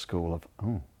day at school of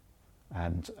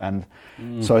and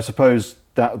so I suppose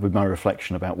that would be my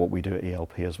reflection about what we do at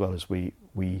ELP as well. Is we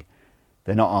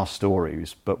they're not our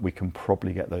stories, but we can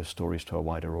probably get those stories to a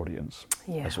wider audience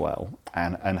as well,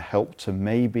 and help to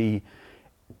maybe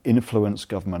influence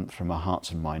government from a hearts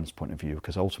and minds point of view,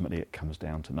 because ultimately it comes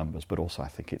down to numbers, but also I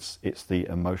think it's the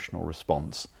emotional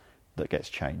response that gets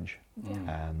change,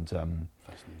 and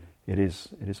it is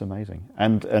amazing.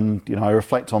 And I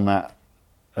reflect on that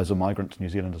as a migrant to New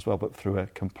Zealand as well, but through a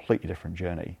completely different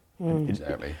journey.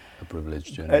 Exactly. A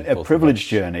privileged journey. A privileged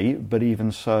journey, but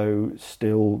even so,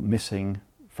 still missing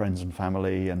friends and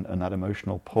family and that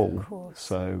emotional pull. Of course.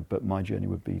 So, but my journey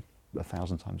would be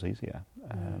 1,000 times easier.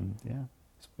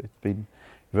 It's been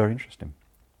very interesting.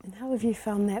 And how have you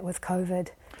found that with COVID?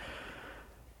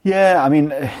 Yeah, I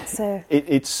mean, So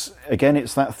it's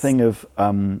that thing of,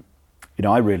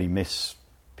 I really miss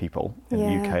people in the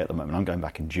UK at the moment. I'm going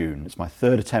back in June. It's my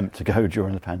third attempt to go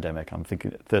during the pandemic. I'm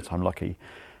thinking third time lucky.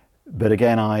 But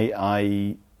again,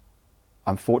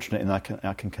 I'm fortunate in that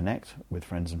I can connect with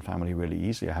friends and family really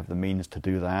easily. I have the means to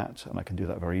do that, and I can do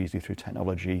that very easily through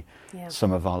technology. Yeah.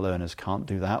 Some of our learners can't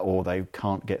do that, or they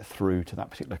can't get through to that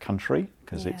particular country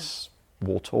because it's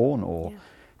war-torn or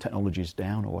technology's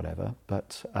down or whatever.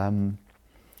 But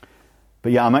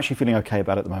yeah, I'm actually feeling okay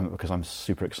about it at the moment because I'm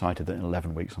super excited that in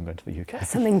 11 weeks I'm going to the UK.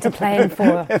 something to plan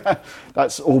for.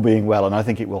 That's all being well, and I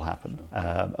think it will happen.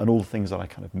 And all the things that I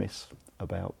kind of miss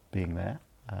about being there,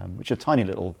 which are tiny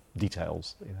little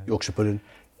details. Yorkshire pudding.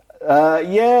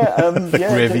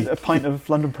 Gravy. A pint of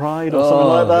London Pride or something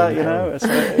like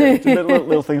that. It's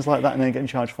little things like that, and then getting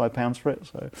charged £5 for it.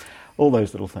 So, all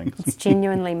those little things. It's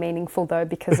genuinely meaningful though,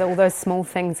 because all those small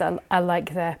things are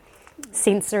like the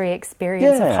sensory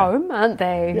experience of home, aren't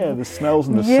they? Yeah, the smells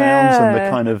and the sounds and the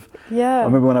kind of. Yeah. I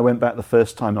remember when I went back the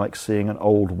first time, like seeing an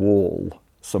old wall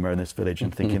somewhere in this village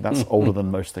and thinking that's older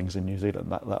than most things in New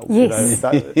Zealand.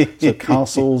 So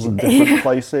castles and different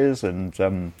places,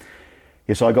 and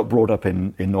so I got brought up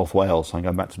in North Wales. So I'm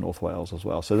going back to North Wales as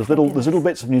well. So there's little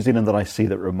bits of New Zealand that I see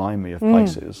that remind me of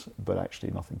places, but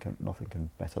actually nothing can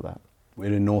better that.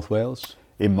 We're in North Wales.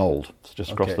 In Mould, it's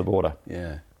just across the border.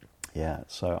 Yeah. Yeah,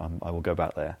 so I will go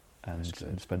back there and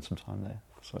spend some time there.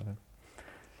 So.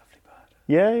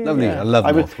 Yeah. Lovely. I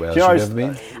love North Wales. Have you ever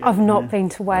been? I've not been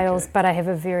to Wales, but I have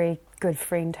a very good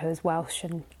friend who's Welsh,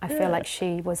 and I feel like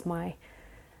she was my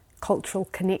cultural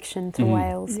connection to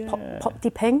Wales. Pop de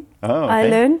ping, I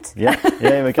learned. Yeah,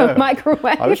 there we go.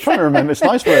 Microwave. I was trying to remember. It's a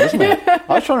nice word, isn't it?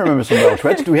 I was trying to remember some Welsh.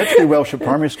 We had to do Welsh at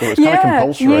primary school. It's kind of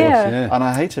compulsory, and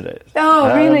I hated it.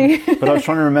 Oh, really? But I was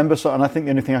trying to remember, and I think the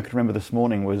only thing I could remember this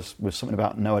morning was something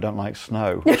about "No, I don't like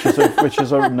snow," which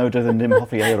is a no than dim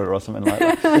hoffy or something like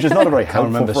that, which is not a very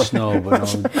helpful. I can't remember phrase. snow,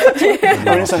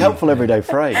 but it's a helpful everyday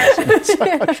phrase. it's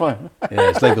like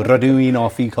Raduin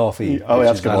Offie coffee. Oh,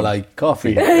 that's good. I like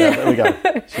coffee. Yeah, there we go.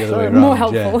 It's the other way around. More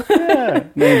helpful. Yeah.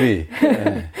 Maybe.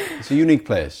 Yeah. It's a unique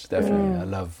place, definitely. I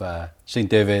love St.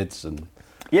 David's and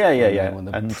one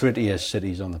of the prettiest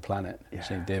cities on the planet,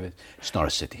 St. David's. It's not a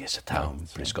city, it's a town,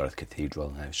 but it's got a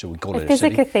cathedral now, so we call it a city. If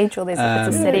there's a cathedral, it's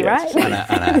a city, right?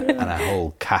 And a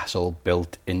whole castle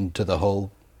built into the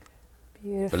whole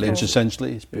village,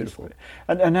 essentially. It's beautiful.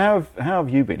 And how have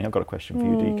you been? I've got a question for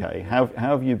you, DK. How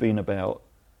have you been about,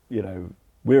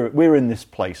 we're in this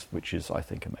place which is, I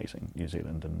think, amazing, New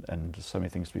Zealand, and so many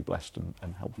things to be blessed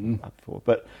and helpful for.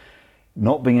 But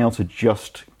not being able to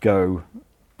just go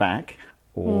back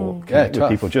or connect with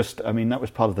people, that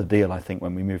was part of the deal, I think,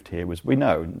 when we moved here, was we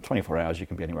know in 24 hours you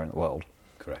can be anywhere in the world.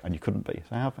 Correct. And you couldn't be.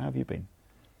 So how have you been?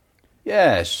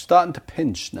 Yeah, it's starting to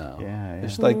pinch now. Yeah.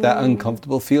 It's like that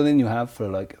uncomfortable feeling you have for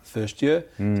like first year.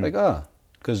 It's like,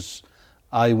 because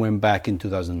I went back in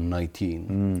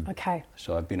 2019. Okay.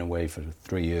 So I've been away for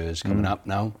 3 years coming up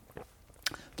now.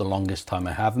 The longest time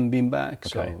I haven't been back.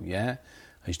 Okay. So,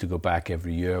 I used to go back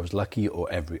every year. I was lucky, or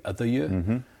every other year.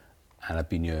 And I've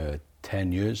been here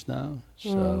 10 years now.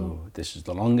 So this is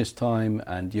the longest time.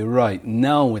 And you're right,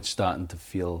 now it's starting to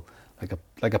feel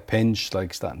like a pinch,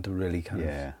 like starting to really kind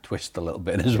of twist a little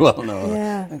bit as well. No?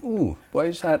 Yeah. Like, ooh, why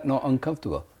is that not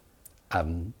uncomfortable? I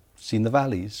haven't seen the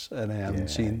valleys, and I haven't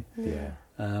seen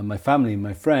my family,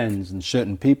 my friends, and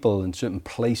certain people in certain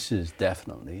places,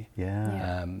 definitely.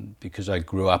 Because I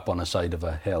grew up on a side of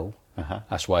a hill.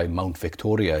 That's why Mount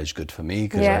Victoria is good for me,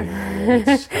 because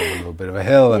it's kind of a little bit of a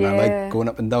hill, and I like going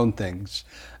up and down things.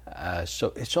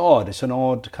 So it's odd. It's an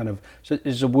odd kind of... So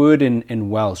there's a word in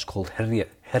Welsh called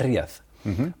heriath,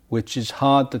 which is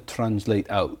hard to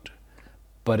translate out,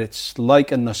 but it's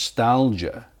like a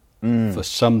nostalgia for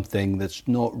something that's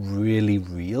not really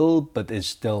real, but is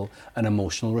still an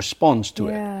emotional response to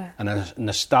it, and a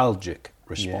nostalgic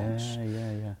response.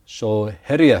 So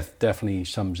heriath definitely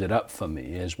sums it up for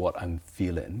me, is what I'm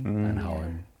feeling and how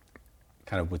I'm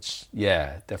kind of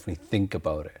definitely think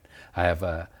about it. I have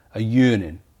a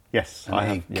yearning. Yes,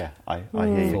 I hear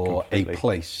you for completely. a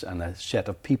place and a set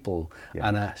of people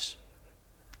and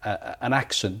an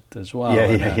accent as well.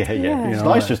 It's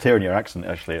nice just hearing your accent.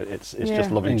 Actually, it's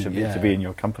just lovely to be in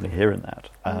your company hearing that.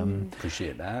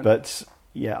 Appreciate that. But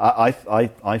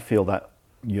I feel that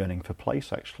yearning for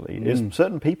place, actually. Is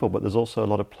certain people, but there's also a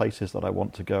lot of places that I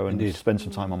want to go and spend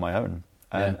some time on my own.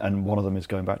 And one of them is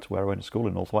going back to where I went to school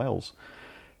in North Wales.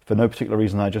 For no particular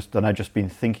reason, I'd just been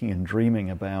thinking and dreaming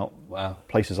about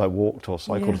places I walked or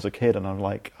cycled as a kid, and I'm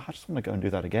like, I just want to go and do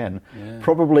that again. Yeah.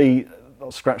 Probably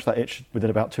I'll scratch that itch within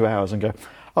about 2 hours and go,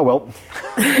 oh well,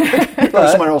 go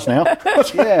somewhere else now.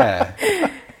 Yeah,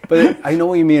 but I know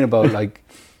what you mean about like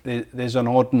there's an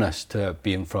oddness to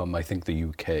being from, I think, the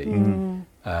UK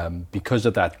because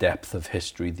of that depth of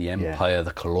history, the empire,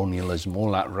 the colonialism,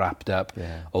 all that wrapped up.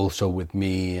 Yeah. Also with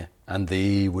me and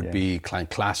they would be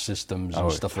class systems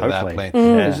and stuff like that playing.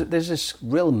 There's this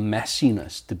real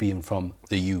messiness to being from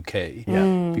the UK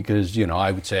because, you know,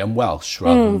 I would say I'm Welsh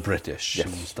rather than British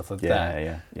and stuff like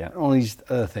that. And all these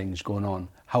other things going on.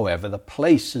 However, the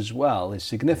place as well is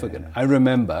significant. I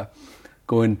remember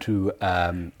going to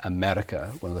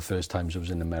America, one of the first times I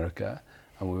was in America,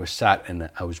 and we were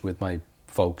I was with my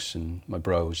folks and my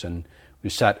bros, and we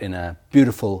sat in a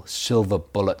beautiful Silver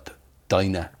Bullet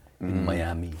diner in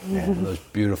Miami. Those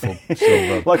beautiful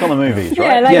silver... Like on the movies,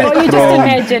 right? Yeah, like what you just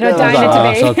imagine a diner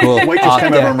to be. So cool. Waitress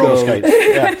came over on roller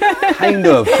skates. Kind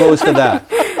of, close to that.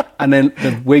 And then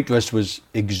the waitress was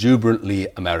exuberantly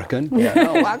American.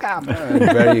 Welcome. And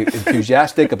very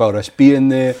enthusiastic about us being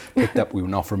there. Picked up, we were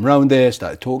not from around there,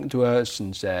 started talking to us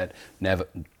and said,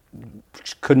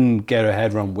 couldn't get her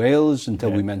head around Wales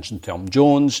until we mentioned Tom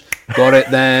Jones. Got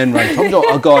it then. Right, Tom Jones,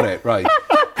 I got it, right.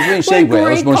 Because when you say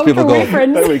Wales, most people go,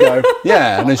 there we go.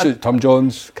 Yeah, and then she Tom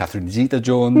Jones, Catherine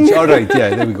Zeta-Jones. All right,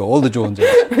 yeah, there we go, all the Joneses.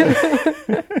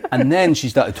 And then she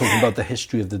started talking about the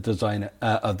history of the design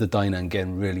of the diner and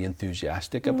getting really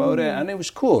enthusiastic about it. And it was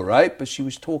cool, right? But she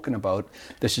was talking about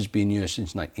this has been here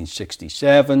since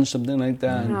 1967, something like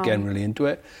that, and getting really into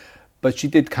it. But she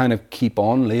did kind of keep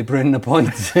on labouring the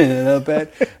point a little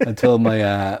bit until my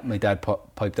dad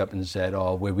piped up and said,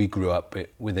 where we grew up,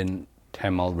 within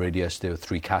 10-mile radius, there were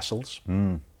 3 castles.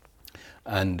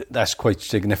 And that's quite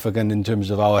significant in terms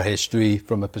of our history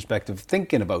from a perspective of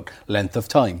thinking about length of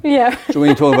time. Yeah. So when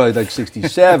you talk about like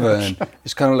 67,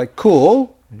 it's kind of like,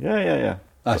 cool. Yeah.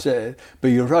 That's it. But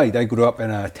you're right, I grew up in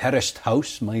a terraced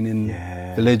house, mining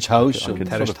village house, so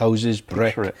terraced houses,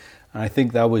 brick. And I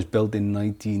think that was built in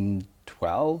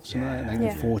 1912,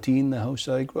 1914, the house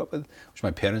I grew up with, which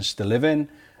my parents still live in.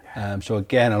 So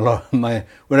again, a lot of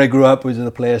where I grew up was in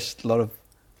a place, a lot of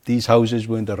these houses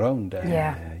weren't around.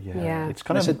 It's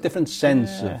kind of a different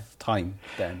sense of time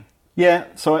then. Yeah,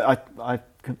 so I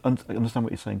understand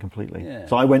what you're saying completely. Yeah.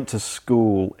 So I went to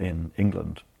school in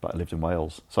England, but I lived in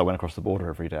Wales. So I went across the border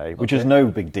every day, which is no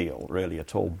big deal really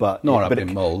at all. But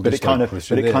it kind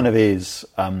of is.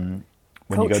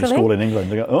 When you go to school in England,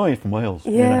 they go, "Oh, you're from Wales,"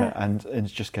 you know, and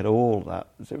just get all that.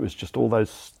 It was just all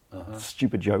those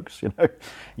stupid jokes,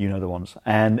 you know the ones,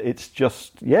 and it's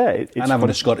just it's and having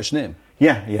a Scottish name.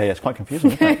 Yeah, it's quite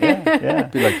confusing, isn't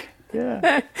it? Be like,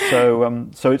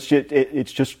 So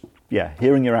it's just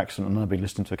hearing your accent, and I've been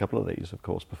listening to a couple of these, of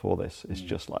course, before this. It's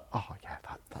just like,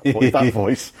 that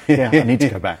voice. Yeah, I need to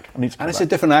go back. And it's a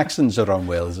different accents around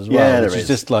Wales as well. Yeah, there is. It's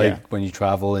just like when you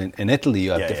travel in Italy,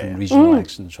 you have different regional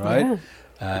accents, right? Yeah.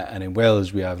 And in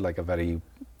Wales, we have like a very,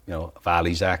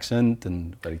 Valleys accent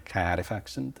and very Cardiff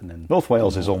accent, and then North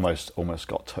Wales is almost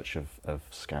got a touch of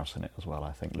Scouse in it as well.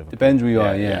 I think Liverpool. Depends where you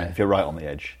are. Yeah, if you're right on the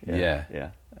edge. Yeah.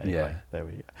 Anyway, there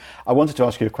we go. I wanted to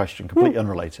ask you a question, completely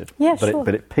unrelated. Yeah,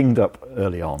 but it pinged up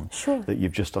early on that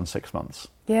you've just done 6 months.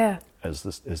 Yeah. As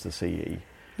the CE.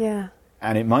 Yeah.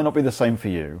 And it might not be the same for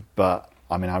you, but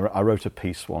I mean, I wrote a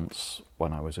piece once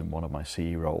when I was in one of my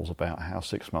CE roles about how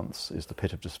 6 months is the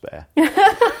pit of despair.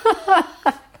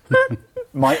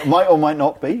 Might or might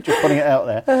not be, just putting it out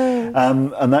there.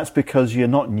 And that's because you're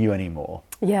not new anymore.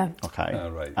 Yeah. Okay.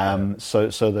 Right. So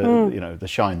the the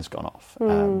shine's gone off,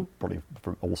 probably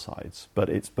from all sides.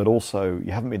 But also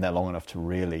you haven't been there long enough to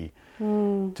really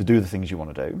to do the things you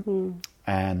want to do,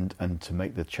 and to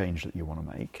make the change that you want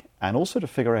to make, and also to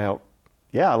figure out.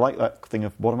 Yeah, I like that thing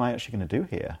of what am I actually going to do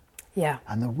here? Yeah.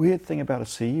 And the weird thing about a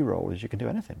CE role is you can do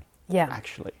anything. Yeah.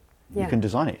 Actually, you can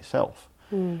design it yourself.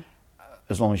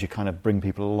 As long as you kind of bring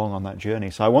people along on that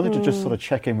journey. So I wanted to just sort of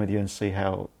check in with you and see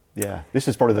how, this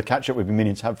is probably the catch-up we've been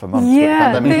meaning to have for months.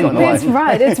 Yeah, that's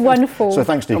right. It's wonderful. So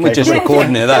thanks, DK. And we're just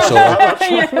recording it, that's all.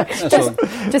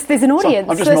 Just there's an audience.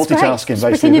 So I'm just multitasking,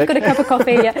 basically. Pretend you've got a cup of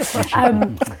coffee.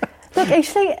 Look,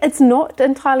 actually, it's not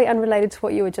entirely unrelated to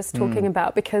what you were just talking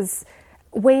about, because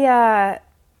we are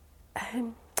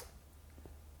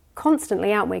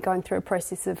constantly, aren't we, going through a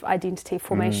process of identity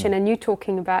formation, and you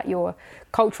talking about your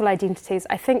cultural identities.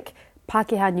 I think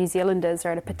Pākehā New Zealanders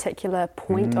are at a particular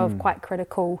point of quite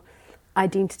critical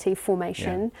identity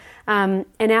formation. And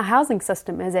our housing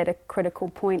system is at a critical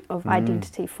point of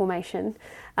identity formation.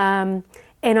 And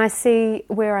I see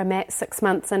where I'm at 6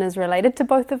 months in is related to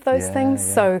both of those things.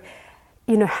 Yeah. So,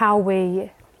 how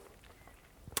we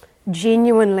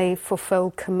genuinely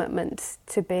fulfill commitment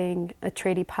to being a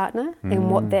treaty partner and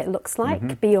what that looks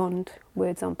like beyond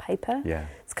words on paper. Yeah.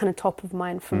 It's kind of top of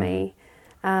mind for me.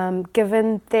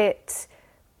 Given that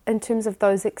in terms of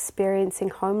those experiencing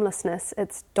homelessness,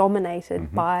 it's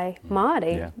dominated by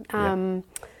Māori.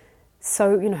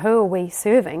 So, who are we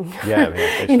serving?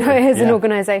 As an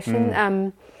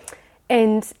organisation.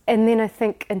 And then I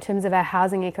think in terms of our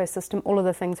housing ecosystem, all of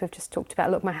the things we've just talked about.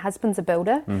 Look, my husband's a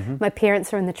builder. My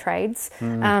parents are in the trades.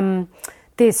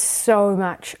 There's so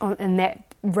much in that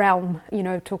realm,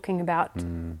 talking about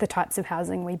the types of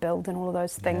housing we build and all of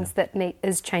those things that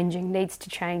needs to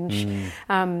change.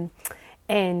 And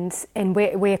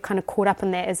we're kind of caught up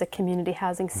in that as a community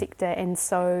housing sector. And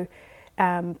so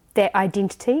that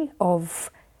identity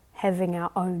of having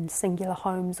our own singular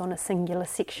homes on a singular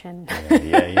section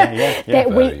that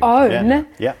we own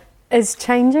is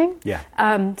changing.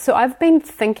 So I've been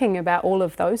thinking about all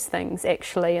of those things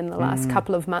actually in the last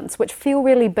couple of months, which feel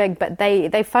really big, but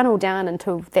they funnel down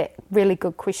into that really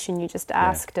good question you just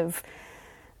asked of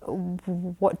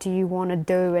what do you want to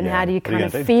do and how do you kind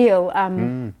of feel?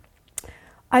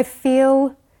 I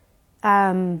feel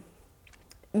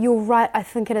you're right. I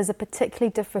think it is a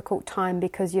particularly difficult time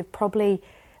because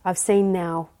I've seen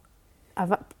now,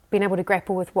 I've been able to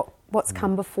grapple with what's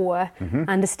come before,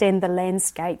 understand the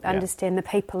landscape, understand the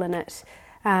people in it,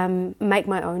 make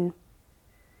my own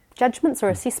judgments or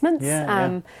assessments.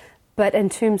 But in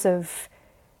terms of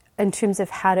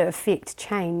how to affect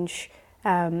change,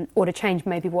 or to change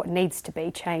maybe what needs to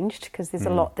be changed, because there's a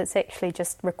lot that's actually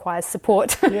just requires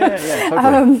support.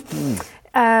 Totally.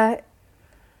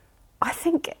 I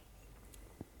think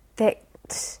that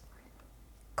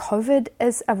COVID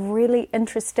is a really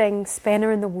interesting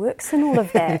spanner in the works in all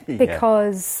of that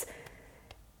because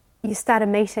you start a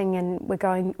meeting and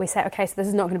we say, okay, so this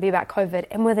is not going to be about COVID,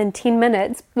 and within 10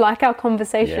 minutes, like our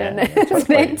conversation, it's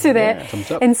back to that.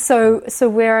 And so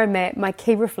where I'm at, my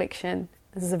key reflection,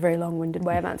 this is a very long-winded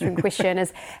way of answering the question,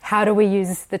 is how do we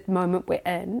use the moment we're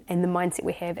in and the mindset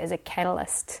we have as a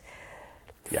catalyst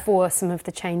for some of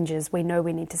the changes we know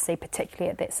we need to see, particularly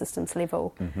at that systems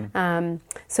level,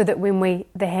 so that when the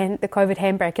COVID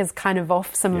handbrake is kind of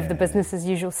off some of the business as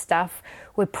usual stuff,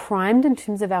 we're primed in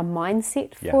terms of our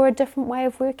mindset for a different way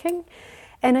of working.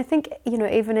 And I think,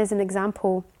 even as an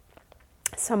example,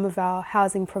 some of our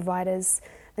housing providers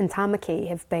in Tāmaki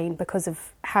have been, because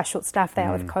of how short-staffed they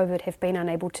are with COVID, have been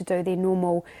unable to do their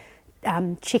normal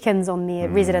check-ins on their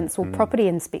residents or property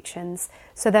inspections.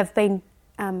 So they've been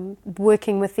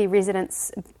working with their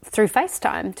residents through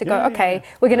FaceTime to go,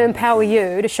 we're going to empower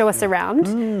you to show us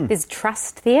around. There's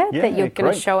trust there that you're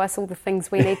going to show us all the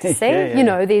things we need to see.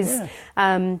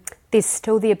 There's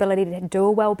still the ability to do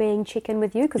a wellbeing check-in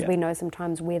with you, because we know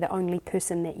sometimes we're the only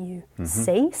person that you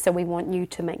see, so we want you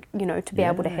to make, to be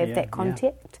able to have that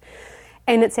contact.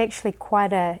 And it's actually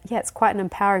quite an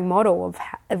empowering model of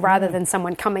rather than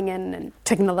someone coming in and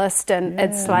ticking a list, and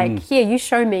it's like, here, you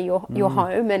show me your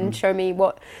home and show me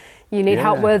what you need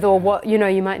help with, or what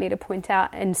you might need to point out.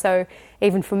 And so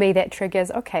even for me, that triggers,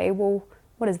 okay, well,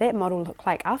 what does that model look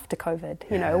like after COVID?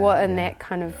 That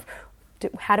kind of,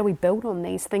 how do we build on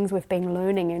these things we've been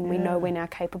learning and we know we're now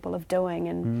capable of doing?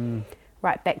 And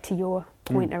right back to your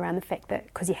point around the fact that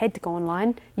because you had to go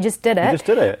online, you just did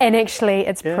it. And actually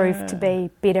it's proved to be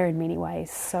better in many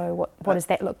ways. So what does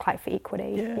that look like for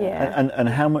equity? And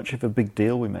how much of a big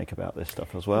deal we make about this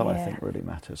stuff as well, I think really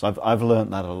matters. I've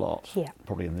learned that a lot,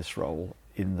 probably in this role,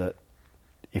 in that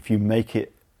if you make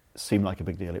it seem like a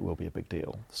big deal, it will be a big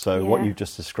deal. So what you've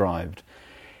just described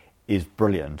is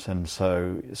brilliant. And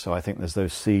so I think there's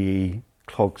those CE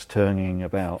clogs turning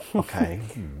about, okay,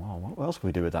 well, what else can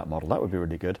we do with that model? That would be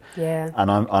really good. And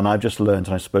I've just learned,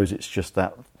 and I suppose it's just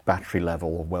that battery level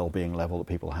or well-being level that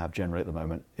people have generally at the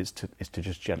moment, is to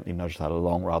just gently nudge that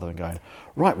along rather than going,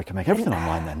 right, we can make everything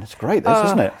online then. It's great,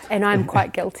 isn't it? And I'm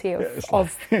quite guilty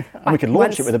of and we can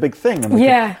launch it with a big thing, and we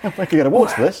can get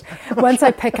awards for this. Once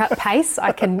I pick up pace,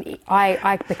 I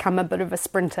become a bit of a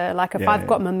sprinter. Like if I've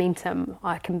got momentum,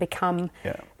 I can become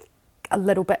a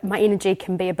little bit, my energy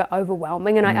can be a bit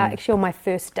overwhelming. And I actually, on my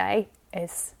first day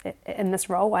in this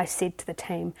role, I said to the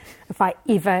team, if I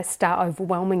ever start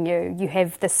overwhelming you, you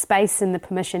have the space and the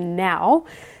permission now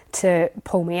to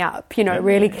pull me up,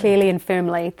 really clearly and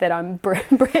firmly that I'm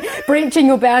breaching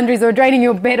your boundaries or draining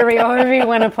your battery, or however you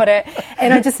want to put it.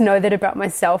 And I just know that about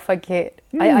myself.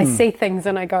 I see things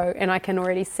and I go, and I can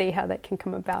already see how that can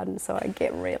come about. And so I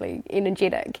get really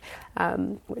energetic,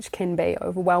 which can be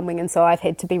overwhelming. And so I've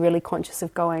had to be really conscious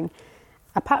of going,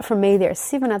 apart from me, there are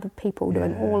 7 other people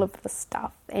doing all of the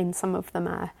stuff. And some of them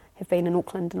have been in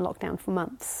Auckland in lockdown for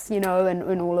months, and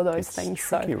all of those things. It's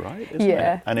tricky, right? Isn't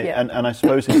yeah, it? And I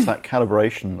suppose it's that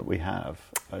calibration that we have,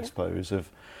 I suppose, of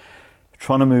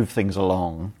trying to move things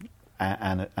along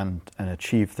and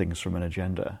achieve things from an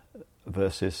agenda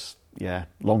versus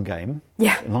long game.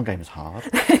 Yeah, long game is hard.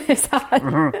 It's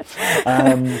hard.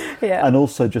 And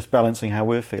also just balancing how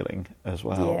we're feeling as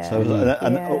well. Yeah.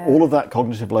 So all of that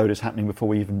cognitive load is happening before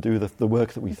we even do the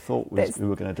work that we thought we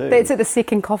were going to do. That's at the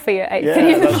second coffee at 8:30.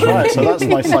 Yeah, that's right. So that's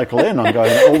my cycle in. I'm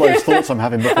going, all those thoughts I'm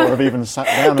having before I've even sat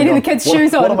down. Getting the kids'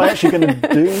 shoes on. What am I actually going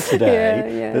to do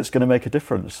today that's going to make a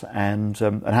difference? And how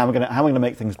am I going to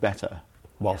make things better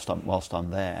whilst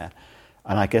I'm there?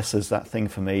 And I guess there's that thing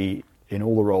for me. In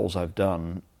all the roles I've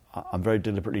done, I'm very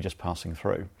deliberately just passing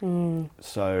through.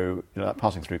 So, that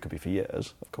passing through could be for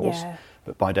years, of course,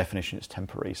 but by definition it's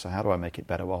temporary. So how do I make it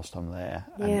better whilst I'm there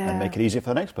and make it easier for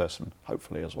the next person,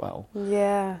 hopefully, as well?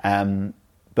 Yeah.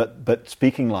 But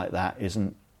speaking like that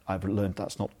I've learned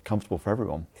that's not comfortable for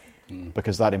everyone,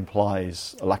 because that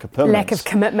implies a lack of permanence. Lack of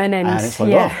commitment. And it's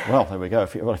like, well, there we go.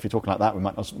 If you're talking like that, we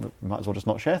might as well just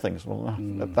not share things. Well,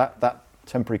 that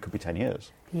temporary could be 10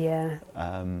 years. Yeah.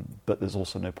 But there's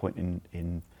also no point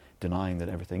in denying that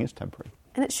everything is temporary.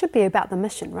 And it should be about the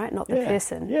mission, right? Not the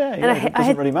person. Yeah, it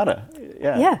doesn't really matter.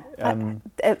 Yeah.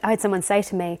 I had someone say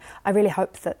to me, I really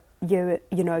hope that you're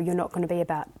not going to be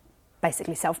about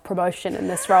basically self-promotion in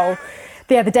this role.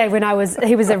 The other day when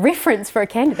he was a reference for a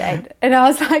candidate, and I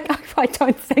was like, I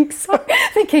don't think so.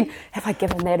 Thinking, have I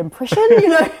given that impression?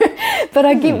 But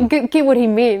I get what he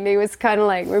meant. He was kind of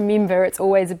like, remember, it's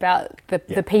always about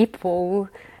the people,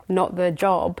 not the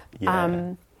job.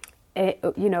 Yeah.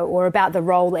 Or about the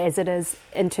role as it is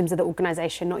in terms of the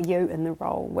organisation, not you in the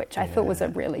role, which I thought was a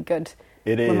really good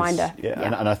reminder. Yeah.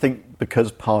 And I think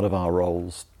because part of our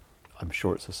roles, I'm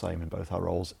sure it's the same in both our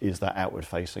roles, is that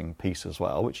outward-facing piece as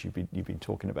well, which you've been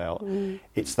talking about.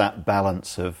 It's that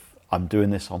balance of, I'm doing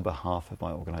this on behalf of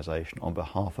my organisation, on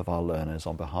behalf of our learners,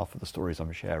 on behalf of the stories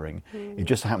I'm sharing. It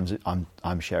just happens that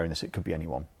I'm sharing this. It could be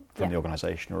anyone from the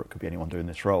organisation, or it could be anyone doing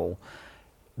this role.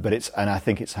 But and I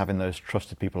think it's having those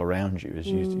trusted people around you, as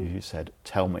you said.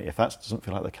 Tell me if that doesn't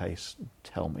feel like the case.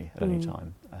 Tell me at any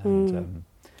time. And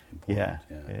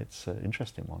it's an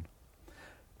interesting one.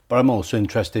 But I'm also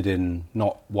interested in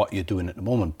not what you're doing at the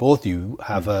moment. Both of you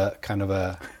have a kind of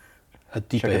a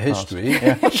deeper history,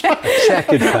 a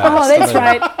checkered past. Oh, that's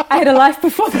right. I had a life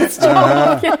before this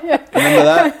job. Remember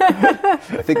that?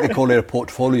 I think they call it a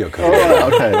portfolio career. Oh,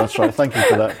 okay, that's right. Thank you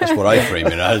for that. That's what I frame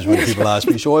it as when people ask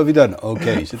me, so what have you done?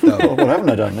 Okay, sit down. Well, what haven't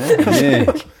I done?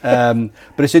 Yeah.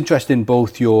 But it's interesting,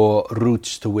 both your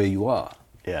routes to where you are.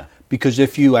 Yeah. Because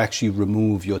if you actually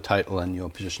remove your title and your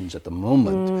positions at the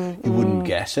moment, you wouldn't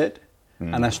guess it.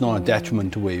 And that's not a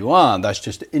detriment to where you are. That's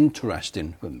just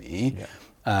interesting for me.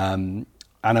 Yeah. And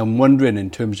I'm wondering, in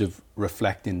terms of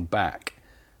reflecting back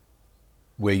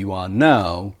where you are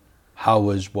now, how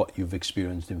has what you've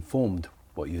experienced informed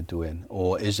what you're doing?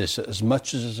 Or is this as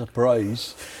much as a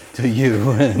surprise to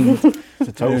you? And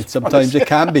sometimes it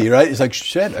can be, right? It's like,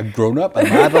 shit, I've grown up, I'm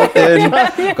adulting,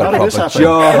 I've got a proper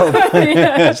job.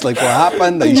 It's like, what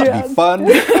happened? That used to be fun.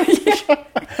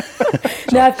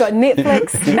 Now I've got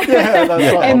Netflix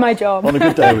and my job. On a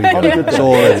good day, on a good day. That's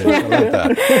all it is. I like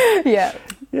that.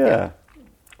 Yeah.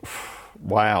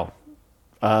 Wow.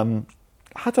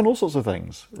 I've done all sorts of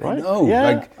things, right? I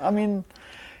know.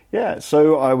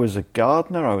 So I was a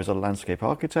gardener, I was a landscape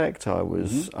architect, I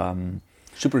was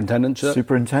superintendent.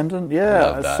 Superintendent, I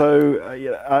love that. So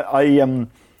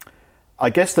I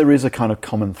guess there is a kind of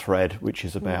common thread which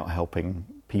is about helping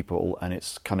people, and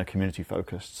it's kind of community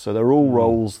focused. So they're all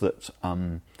roles that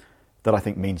I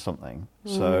think mean something.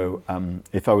 So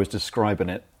if I was describing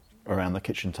it around the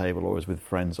kitchen table or was with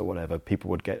friends or whatever, people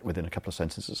would get within a couple of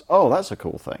sentences, oh, that's a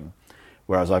cool thing.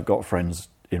 Whereas I've got friends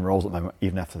in roles at the moment,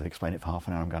 even after they explain it for half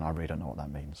an hour, I'm going, I really don't know what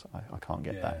that means. I can't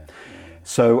get that. Yeah.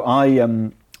 So I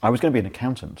was going to be an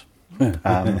accountant.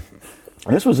 And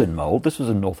this was in Mold. This was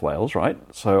in North Wales, right?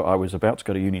 So I was about to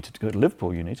go to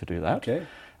Liverpool Uni to do that. Okay.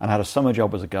 And I had a summer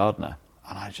job as a gardener.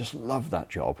 And I just loved that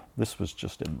job. This was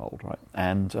just in Mold, right?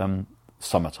 And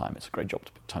summertime, it's a great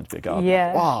time to be a gardener.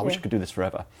 Yeah. Wow, I wish I could do this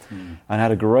forever. And I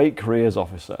had a great careers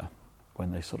officer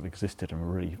when they sort of existed and were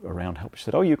really around help. She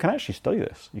said, oh, you can actually study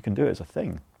this. You can do it as a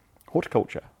thing.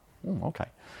 Horticulture. Okay.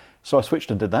 So I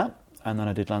switched and did that, and then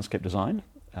I did landscape design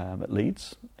at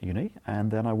Leeds Uni, and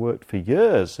then I worked for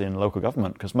years in local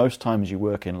government, because most times you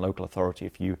work in local authority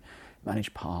if you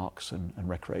manage parks and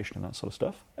recreation and that sort of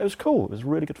stuff. It was cool. It was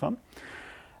really good fun.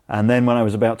 And then when I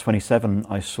was about 27,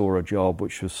 I saw a job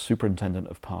which was superintendent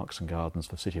of parks and gardens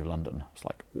for the City of London. I was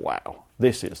like, wow,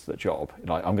 this is the job.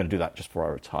 I'm going to do that just before I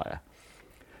retire.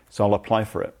 So I'll apply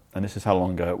for it. And this is how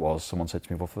long ago it was. Someone said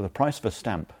to me, well, for the price of a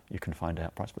stamp, you can find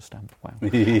out. Price of a stamp, wow.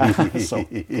 So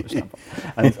put a stamp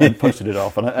on, and posted it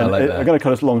off. And I'm going to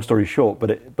cut a long story short,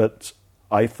 but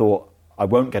I thought, I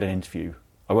won't get an interview.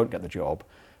 I won't get the job.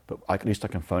 But at least I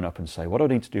can phone up and say, what do I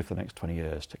need to do for the next 20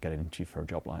 years to get an interview for a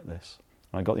job like this?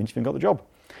 And I got the interview and got the job.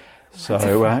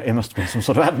 So it must have been some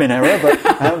sort of admin error,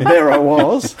 but there I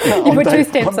was. You put 2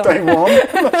 stamps on day one.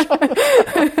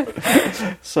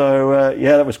 So,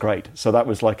 that was great. So that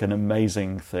was like an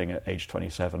amazing thing at age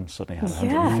 27. Suddenly had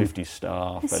 150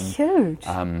 staff. That's huge.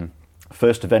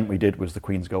 First event we did was the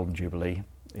Queen's Golden Jubilee.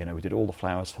 We did all the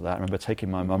flowers for that. I remember taking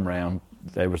my mum round.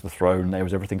 There was the throne. There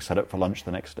was everything set up for lunch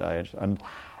the next day. And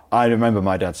I remember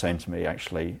my dad saying to me,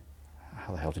 actually,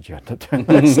 how the hell did you end up doing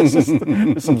this?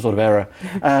 There's some sort of error.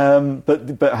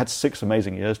 But I had 6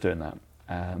 amazing years doing that.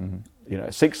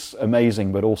 6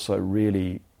 amazing but also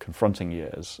really confronting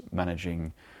years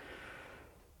managing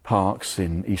parks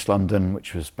in East London,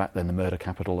 which was back then the murder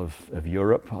capital of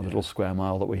Europe, our little square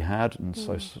mile that we had. And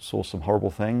so I saw some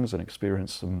horrible things and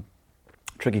experienced some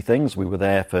tricky things. We were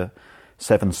there for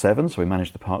 7/7, so we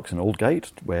managed the parks in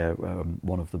Aldgate, where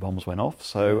one of the bombs went off.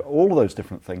 So all of those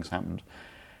different things happened.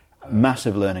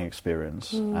 Massive learning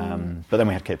experience. But then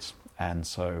we had kids, and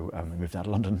so we moved out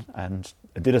of London and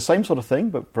did the same sort of thing,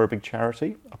 but for a big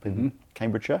charity up in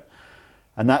Cambridgeshire.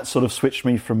 And that sort of switched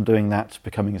me from doing that to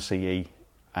becoming a CE,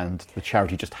 and the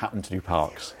charity just happened to do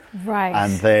parks. Right.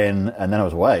 And then I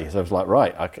was away. So I was like,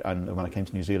 right. And when I came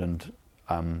to New Zealand,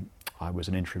 I was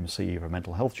an interim CE of a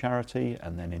mental health charity,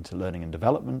 and then into learning and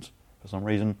development for some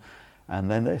reason,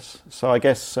 and then this. So I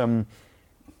guess the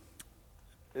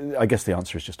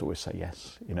answer is just always say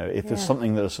yes. If there's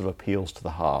something that sort of appeals to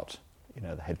the heart,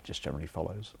 the head just generally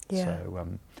follows. Yeah. So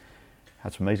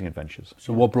had some amazing adventures.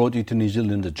 So what brought you to New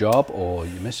Zealand, a job or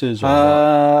your missus?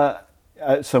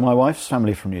 So my wife's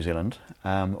family from New Zealand,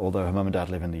 although her mum and dad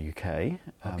live in the UK.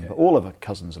 But all of her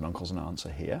cousins and uncles and aunts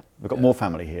are here. We've got more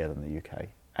family here than the UK.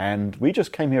 And we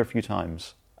just came here a few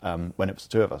times when it was the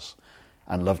 2 of us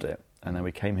and loved it. And then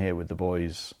we came here with the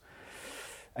boys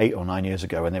 8 or 9 years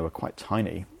ago when they were quite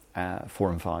tiny,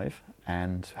 4 and 5,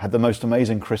 and had the most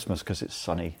amazing Christmas because it's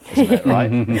sunny, isn't it,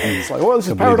 right? It's like, this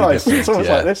is paradise. It's almost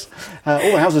like this.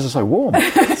 All the houses are so warm.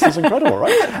 This is incredible,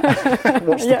 right?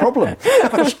 What's the problem?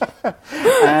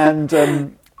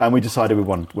 And we decided we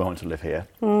wanted to live here.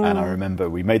 And I remember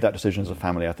we made that decision as a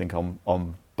family, I think,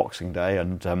 on Boxing Day,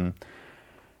 and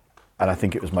I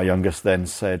think it was my youngest then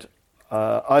said,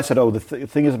 I said, the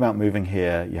thing is about moving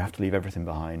here, you have to leave everything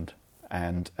behind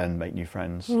and make new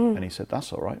friends. And he said,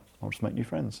 that's all right, I'll just make new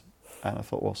friends. And I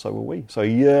thought, well, so will we. So a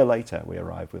year later, we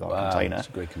arrived with our container. That's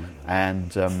a great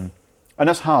commitment. And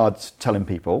that's hard telling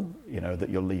people, that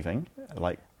you're leaving,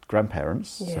 like grandparents,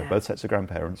 so both sets of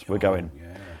grandparents, we're going.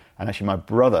 Yeah. And actually my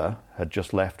brother had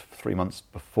just left 3 months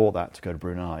before that to go to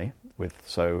Brunei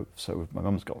so my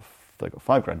mum's got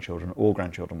 5 grandchildren, all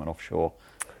grandchildren went offshore.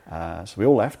 So we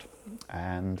all left,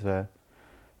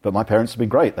 but my parents have been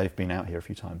great. They've been out here a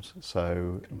few times.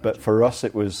 So, but for us,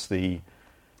 it was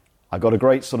I got a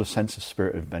great sort of sense of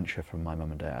spirit of adventure from my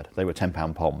mum and dad. They were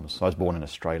 10-pound poms. So I was born in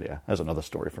Australia. There's another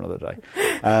story for another day.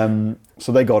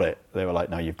 So they got it. They were like,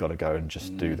 no, you've got to go and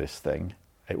just do this thing.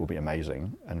 It will be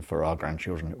amazing. And for our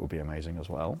grandchildren, it will be amazing as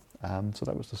well. So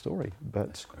that was the story. But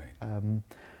that's great.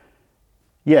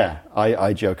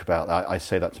 I joke about that. I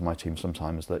say that to my team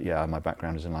sometimes that, my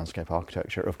background is in landscape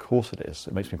architecture. Of course it is.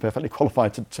 It makes me perfectly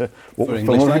qualified to work with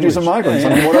refugees and migrants.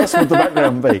 I mean, what else would the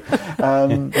background be?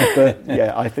 But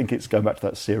I think it's going back to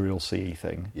that serial CE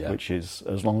thing, which is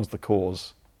as long as the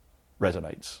cause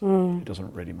resonates, it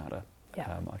doesn't really matter.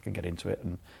 Yeah. I can get into it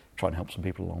and try and help some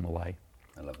people along the way.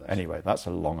 I love that. Anyway, that's a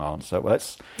long answer. Well,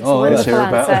 let's hear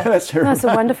about that. That's a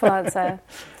wonderful answer.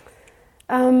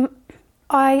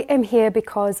 I am here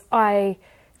because I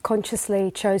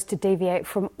consciously chose to deviate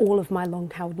from all of my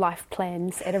long-held life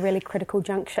plans at a really critical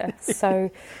juncture.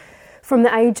 So from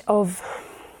the age of,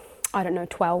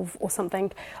 12 or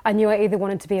something, I knew I either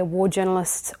wanted to be a war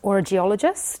journalist or a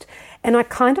geologist. And I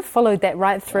kind of followed that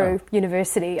right through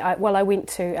university. I went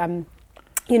to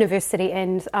university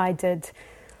and I did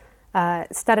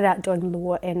Started out doing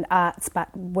law and arts,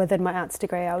 but within my arts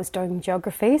degree I was doing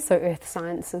geography, so earth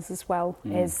sciences as well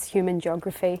as human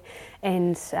geography,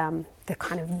 and the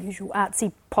kind of usual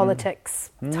artsy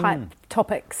politics type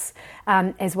topics,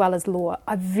 as well as law.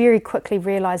 I very quickly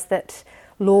realised that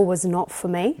law was not for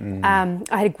me. I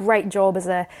had a great job as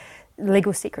a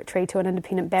legal secretary to an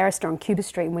independent barrister on Cuba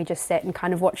Street, and we just sat and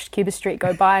kind of watched Cuba Street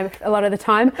go by a lot of the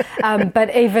time.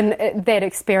 But even that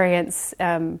experience,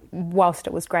 whilst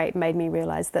it was great, made me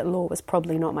realise that law was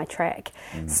probably not my track.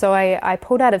 So I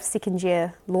pulled out of second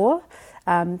year law,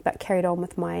 but carried on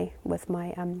with my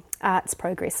arts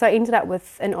progress. So I ended up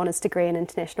with an honours degree in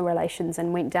international relations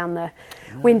and went down the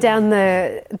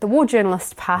war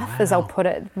journalist path, as I'll put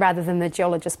it, rather than the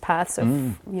geologist path.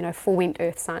 So forewent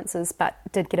earth sciences, but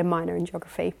did get a minor in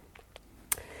geography.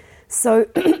 So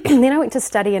then I went to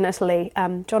study in Italy.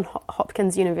 Johns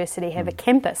Hopkins University have a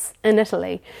campus in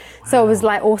Italy. So it was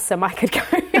like awesome. I could go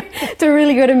to a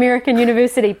really good American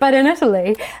university, but in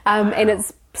Italy. And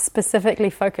it's specifically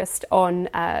focused on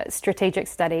strategic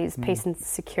studies, peace and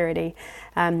security.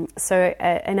 So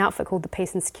an outfit called the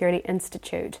Peace and Security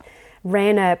Institute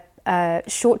ran a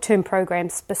short-term program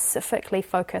specifically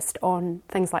focused on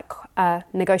things like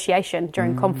negotiation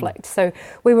during conflict. So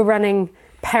we were running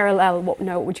parallel, what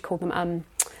would you call them?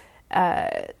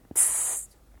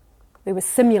 We were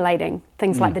simulating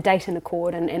things like the Dayton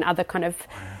Accord and other kind of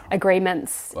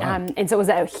agreements. And so it was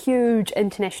a huge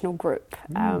international group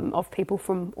of people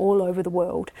from all over the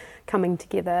world coming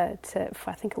together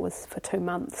I think it was for 2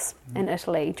 months in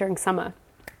Italy during summer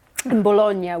in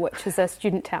Bologna, which is a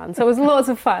student town. So it was lots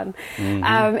of fun.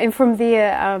 And from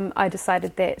there, I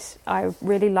decided that I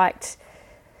really liked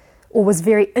or was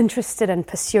very interested in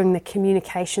pursuing the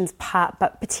communications part,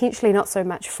 but potentially not so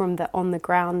much from the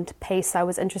on-the-ground piece. I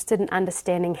was interested in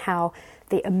understanding how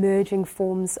the emerging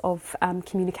forms of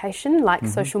communication, like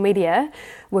social media,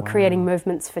 were creating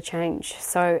movements for change.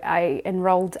 So I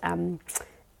enrolled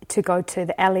to go to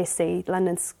the LSE,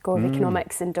 London School of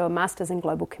Economics, and do a Masters in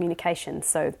Global Communication.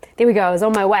 So there we go, I was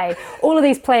on my way. All of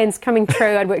these plans coming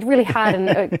true. I'd worked really hard,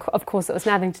 and of course it was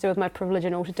nothing to do with my privilege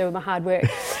and all to do with my hard work.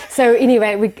 So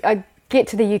anyway, I get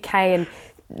to the UK and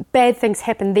bad things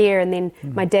happened there, and then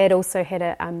my dad also had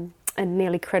a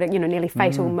nearly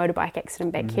fatal motorbike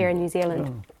accident back here in New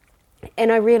Zealand.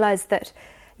 And I realised that,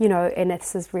 and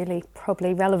this is really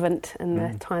probably relevant in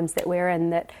the times that we're in,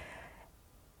 that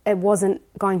it wasn't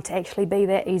going to actually be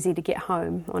that easy to get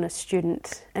home on a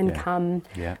student income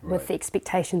with the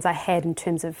expectations I had in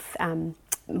terms of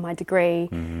my degree.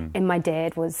 And my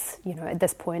dad was, at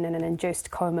this point in an induced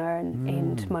coma,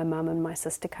 and my mum and my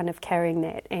sister kind of carrying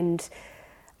that. And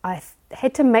I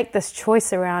had to make this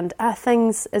choice around,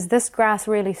 is this grass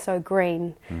really so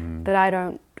green that I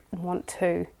don't want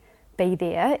to be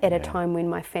there at a time when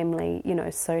my family,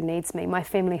 so needs me. My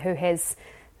family who has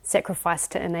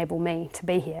sacrificed to enable me to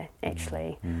be here,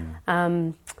 actually.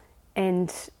 And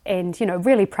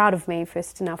really proud of me,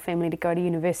 first in our family, to go to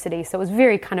university. So it was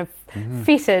very kind of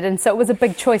fettered, and so it was a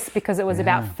big choice because it was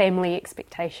about family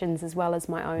expectations as well as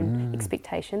my own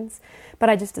expectations. But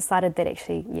I just decided that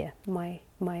actually, my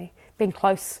being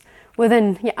close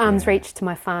within arm's reach to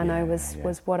my whānau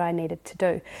was what I needed to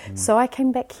do. So I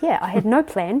came back here. I had no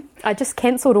plan. I just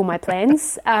cancelled all my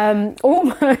plans,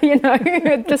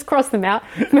 just cross them out,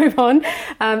 move on.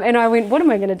 And I went, what am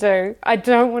I going to do? I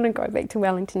don't want to go back to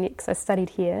Wellington yet because I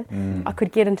studied here. I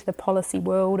could get into the policy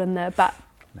world but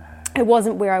it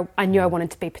wasn't where I knew I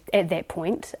wanted to be at that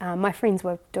point. My friends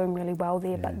were doing really well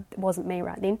there, but it wasn't me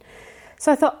right then.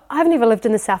 So I thought, I've never lived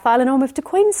in the South Island, I'll move to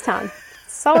Queenstown.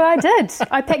 So I did.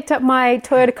 I picked up my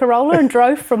Toyota Corolla and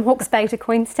drove from Hawke's Bay to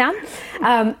Queenstown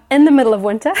in the middle of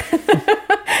winter.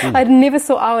 I'd never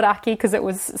saw Aoraki because it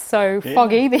was so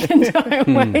foggy the entire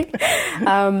way.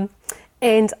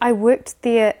 And I worked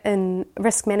there in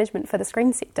risk management for the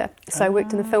screen sector. So I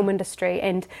worked in the film industry,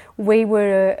 and we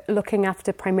were looking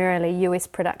after primarily US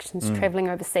productions travelling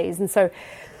overseas. And so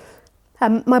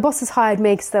my bosses hired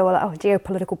me because they were like,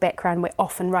 geopolitical background, we're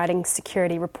often writing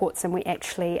security reports, and we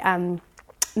actually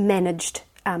managed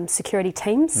security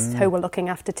teams who were looking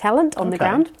after talent on the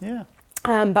ground.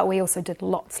 But we also did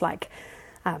lots like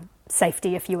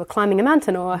safety if you were climbing a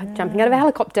mountain or jumping out of a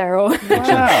helicopter or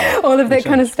all of that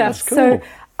kind of stuff. Cool. So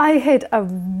I had a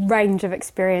range of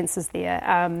experiences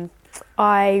there.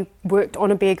 I worked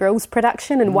on a Bear Grylls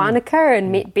production in Wanaka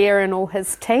and met Bear and all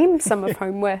his team, some of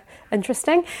whom were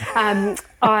interesting.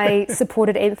 I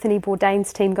supported Anthony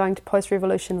Bourdain's team going to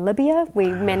post-revolution Libya. We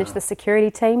managed the security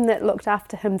team that looked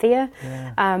after him there,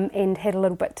 and had a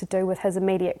little bit to do with his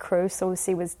immediate crew. So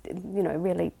obviously was,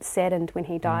 really saddened when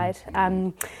he died.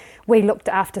 We looked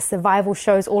after survival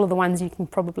shows, all of the ones you can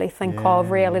probably think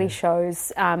of, reality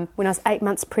shows. When I was 8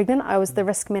 months pregnant, I was the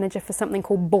risk manager for something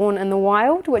called Born in the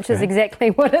Wild, which is exactly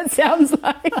what it sounds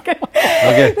like.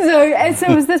 Okay. So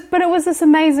it was this, but it was this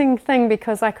amazing thing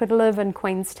because I could live in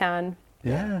Queenstown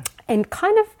and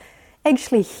kind of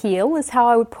actually heal, is how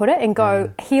I would put it, and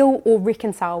go heal or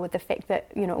reconcile with the fact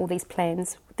that, all these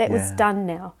plans, that was done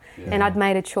now. And I'd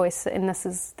made a choice, and this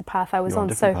is the path I was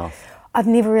on. So path. I've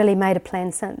never really made a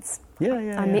plan since.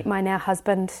 I met my now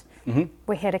husband.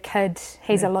 We had a kid.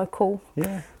 He's a local.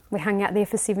 We hung out there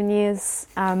for 7 years.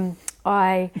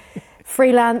 I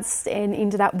freelanced and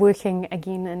ended up working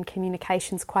again in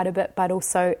communications quite a bit, but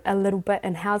also a little bit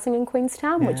in housing in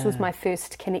Queenstown, which was my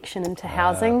first connection into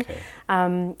housing,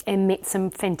 and met some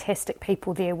fantastic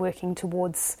people there working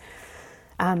towards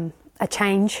a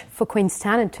change for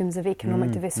Queenstown in terms of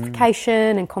economic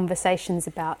diversification and conversations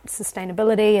about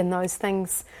sustainability and those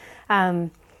things. And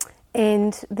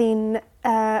then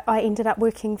I ended up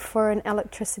working for an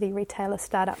electricity retailer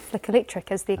startup, Flick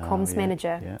Electric, as their comms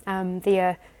manager.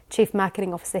 Their chief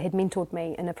marketing officer had mentored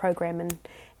me in a program,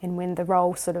 and when the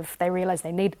role they realised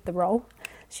they needed the role,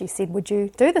 she said, "Would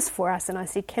you do this for us?" And I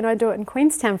said, "Can I do it in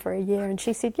Queenstown for a year?" And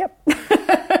she said, "Yep."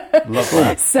 Love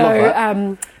that.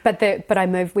 So,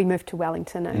 we moved to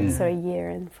Wellington, and so a year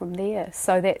in from there.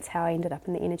 So that's how I ended up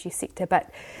in the energy sector. But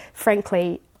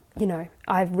frankly,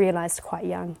 I realised quite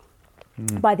young,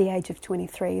 by the age of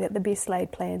 23, that the best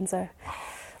laid plans are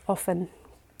often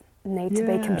need to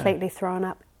be completely thrown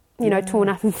up, torn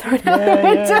up and thrown out the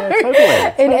window.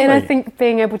 Totally. And I think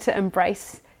being able to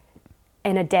embrace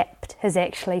and adapt has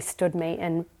actually stood me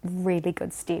in really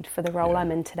good stead for the role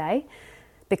I'm in today,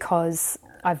 because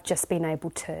I've just been able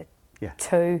to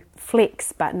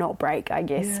flex but not break, I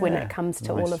guess, when it comes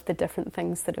to all of the different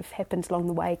things that have happened along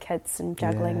the way, kids and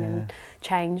juggling and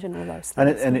change and all those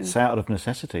things. And it's out of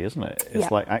necessity, isn't it?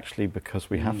 It's like actually because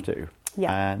we have to.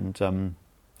 And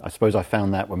I suppose I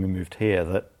found that when we moved here,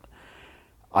 that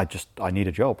I need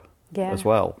a job as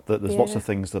well. That there's lots of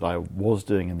things that I was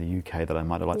doing in the UK that I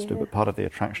might have liked to do, but part of the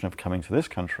attraction of coming to this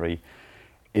country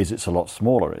is it's a lot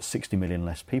smaller. It's 60 million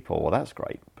less people. Well, that's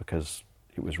great, because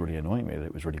it was really annoying me that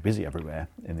it was really busy everywhere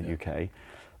in the UK.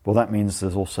 Well, that means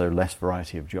there's also less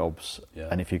variety of jobs.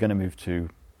 And if you're going to move to,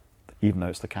 even though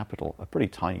it's the capital, a pretty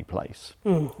tiny place,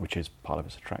 which is part of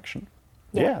its attraction,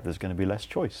 there's going to be less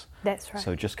choice. That's right.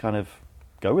 So just kind of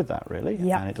go with that, really,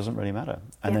 and it doesn't really matter.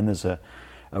 And then there's a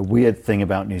weird thing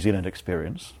about New Zealand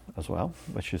experience as well,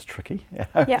 which is tricky.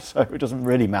 So it doesn't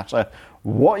really matter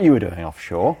what you were doing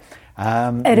offshore.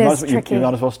 It is tricky. You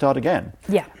might as well start again.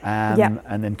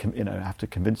 And then have to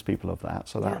convince people of that.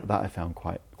 So that I found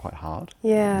quite hard.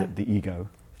 The ego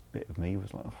bit of me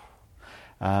was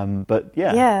like, but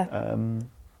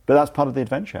that's part of the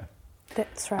adventure.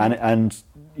 That's right. And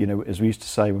as we used to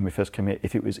say when we first came here,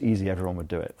 if it was easy, everyone would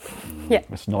do it.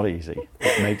 It's not easy.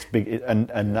 It makes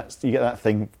and that's, you get that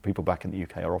thing, people back in the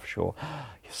UK or offshore,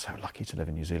 you're so lucky to live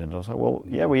in New Zealand. I was like, well,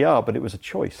 yeah, we are, but it was a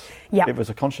choice. It was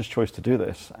a conscious choice to do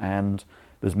this, and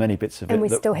there's many bits of it. And we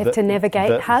still have to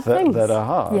navigate hard things. That are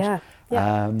hard.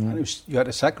 And you had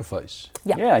to sacrifice.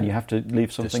 And you have to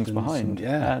leave some things behind.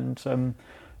 And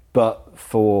but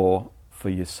for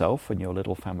yourself and your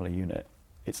little family unit,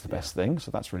 it's the best thing. So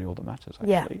that's really all that matters,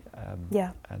 actually.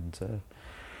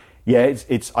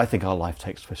 It's. I think our life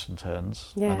takes twists and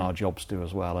turns, and our jobs do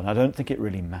as well. And I don't think it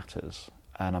really matters.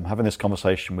 And I'm having this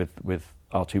conversation with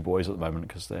our two boys at the moment,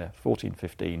 because they're 14,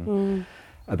 15,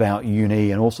 about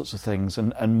uni and all sorts of things.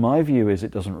 And my view is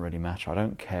it doesn't really matter. I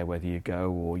don't care whether you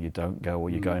go or you don't go, or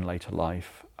you go in later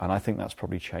life. And I think that's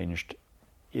probably changed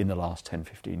in the last 10,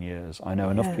 15 years. I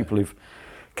know enough people who've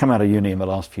come out of uni in the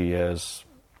last few years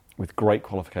with great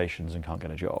qualifications and can't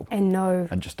get a job, and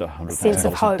just $100,000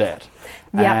 of debt,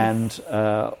 and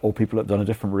or people that have done a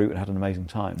different route and had an amazing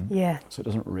time. So it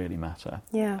doesn't really matter.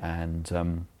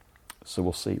 And so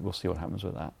we'll see what happens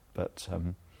with that. But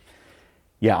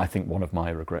I think one of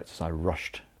my regrets is I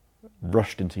rushed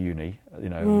into uni,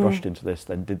 rushed into this,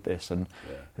 then did this, and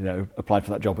applied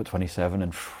for that job at 27,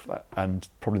 and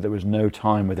probably there was no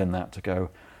time within that to go,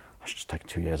 I should just take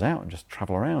 2 years out and just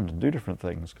travel around and do different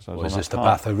things. Because is this the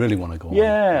path I really want to go on?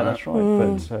 Yeah, that's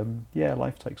right. But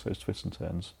life takes those twists and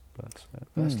turns. But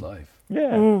that's life.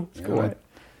 It's great.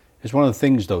 It's one of the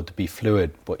things, though, to be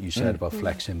fluid, what you said about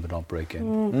flexing but not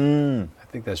breaking. I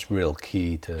think that's real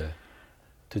key to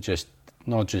just,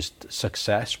 not just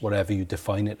success, whatever you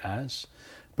define it as,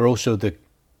 but also the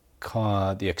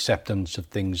acceptance of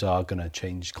things are going to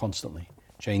change constantly.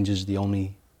 Change is the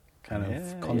only kind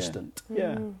of constant.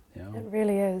 Yeah. You know? It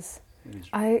really is.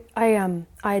 I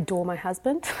adore my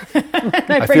husband.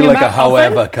 I feel like a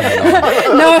however coming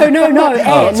on. No.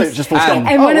 Oh, so it just full stop.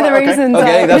 And one of the reasons.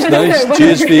 Okay, that's nice.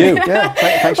 Cheers for you. Yeah,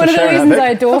 thanks for One of the sharing reasons that, I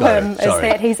Vic. adore Got him it. is Sorry.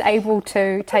 that he's able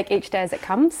to take each day as it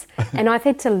comes, and I've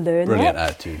had to learn Brilliant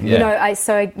that. attitude. You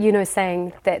Yeah. know,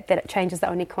 saying that it change is the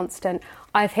only constant.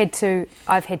 I've had to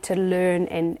learn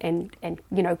and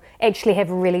you know, actually have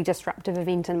a really disruptive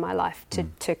event in my life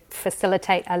to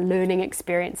facilitate a learning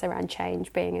experience around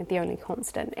change being the only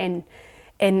constant, and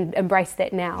embrace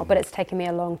that now. But it's taken me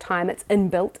a long time. It's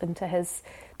inbuilt into his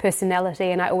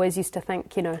personality, and I always used to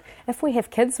think, you know, if we have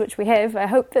kids, which we have, I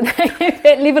hope that they have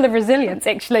that level of resilience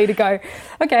actually to go,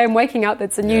 okay, I'm waking up,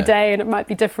 it's a new day and it might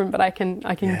be different, but I can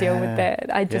deal with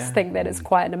that. I just think that is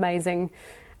quite an amazing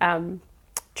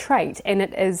trait, and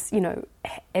it is, you know,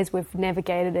 as we've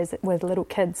navigated with little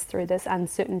kids through this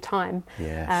uncertain time,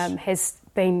 has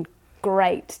been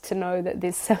great to know that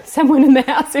there's someone in the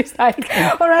house who's like,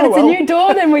 all right, it's a new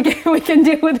dawn and we can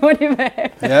deal with whatever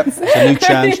happens. Yep, it's a new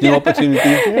chance, new opportunity,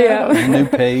 Yeah. new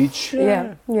page.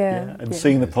 Yeah. And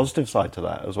seeing the positive side to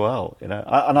that as well, you know,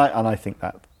 and I think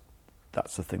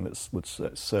that's the thing that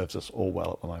serves us all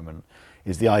well at the moment,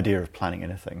 is the idea of planning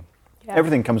anything. Yeah.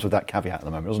 Everything comes with that caveat at the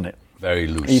moment, doesn't it? Very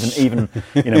loose. Even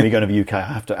you know, we go to the UK, I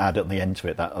have to add at the end to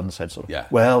it that unsaid sort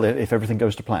of, well, if everything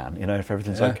goes to plan, you know, if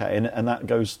everything's okay, and that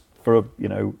goes for, you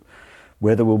know,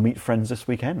 whether we'll meet friends this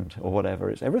weekend or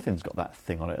whatever. Everything's got that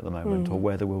thing on it at the moment, or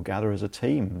whether we'll gather as a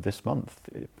team this month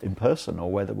in person,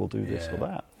 or whether we'll do this or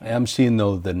that. I am seeing,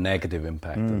 though, the negative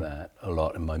impact of that a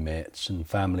lot in my mates and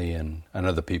family and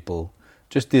other people.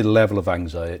 Just the level of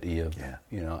anxiety of,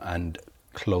 you know, and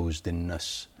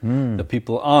closed-inness. The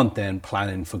people aren't then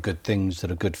planning for good things that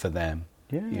are good for them,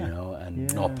 you know,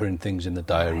 and not putting things in the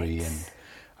diary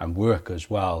and work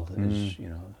as well is, you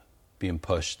know, being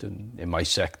pushed, and in my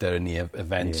sector, in the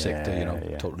event sector, you know,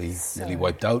 totally nearly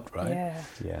wiped out, right?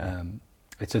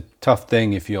 It's a tough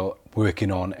thing if you're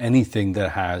working on anything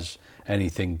that has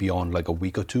anything beyond like a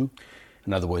week or two.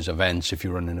 In other words, events, if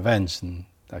you're running events, and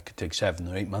that could take 7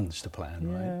 or 8 months to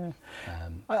plan,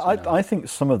 right? I think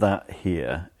some of that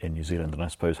here in New Zealand, and I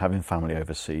suppose having family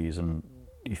overseas, and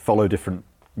you follow different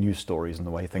news stories and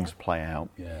the way things play out,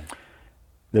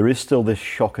 there is still this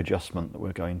shock adjustment that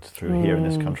we're going through here in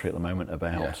this country at the moment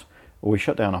about, well, we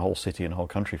shut down a whole city and a whole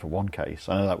country for one case.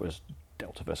 I know that was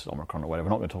Delta versus Omicron or whatever. We're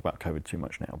not going to talk about COVID too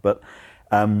much now. But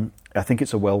I think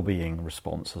it's a well-being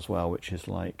response as well, which is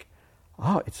like,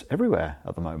 it's everywhere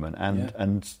at the moment.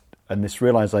 And this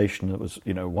realisation that was,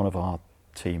 you know, one of our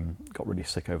team got really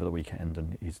sick over the weekend,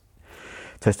 and he's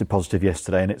tested positive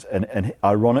yesterday. And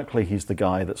ironically, he's the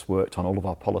guy that's worked on all of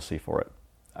our policy for it.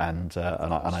 And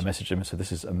I messaged him and said,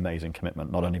 "This is amazing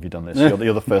commitment. Not only have you done this,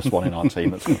 you're the first one in our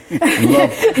team that's love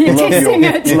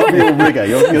your rigour.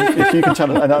 If you can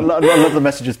tell us, and I love the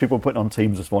messages people are putting on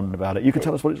Teams this morning about it. You can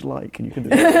tell us what it's like, and you can do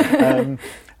it."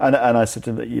 And I said to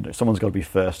him that, you know, someone's got to be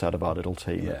first out of our little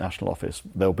team at National Office.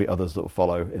 There'll be others that will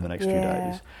follow in the next few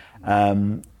days.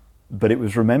 But it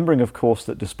was remembering, of course,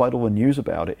 that despite all the news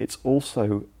about it, it's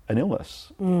also an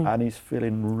illness, and he's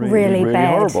feeling really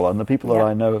horrible. And the people that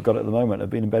I know have got it at the moment have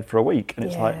been in bed for a week, and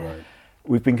it's like,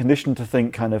 we've been conditioned to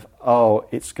think kind of,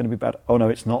 it's going to be bad. Oh no,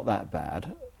 it's not that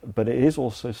bad. But it is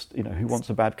also, you know, who wants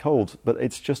a bad cold? But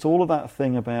it's just all of that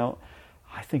thing about,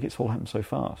 I think it's all happened so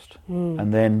fast.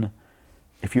 And then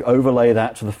if you overlay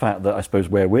that to the fact that, I suppose,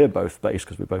 where we're both based,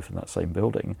 because we're both in that same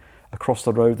building, across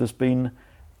the road there's been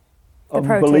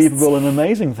unbelievable and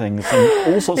amazing things,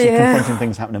 and all sorts of confronting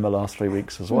things happening in the last 3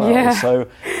 weeks as well. So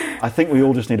I think we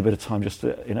all just need a bit of time just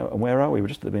to, you know, and where are we? We're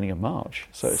just at the beginning of March.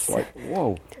 So it's like,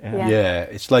 whoa. Yeah,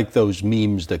 it's like those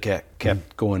memes that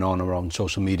kept going on around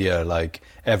social media. Like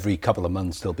every couple of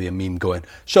months there'll be a meme going,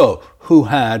 so who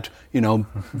had, you know,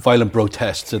 violent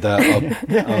protests at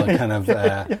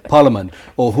the parliament,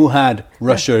 or who had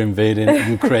Russia invading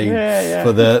Ukraine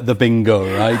for the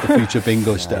bingo, right? The future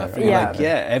bingo stuff. And you're like,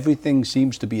 everything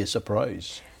seems to be a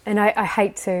surprise. And I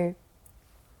hate to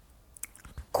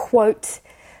quote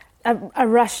a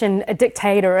Russian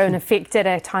dictator in effect at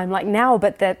a time like now,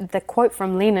 but the quote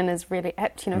from Lenin is really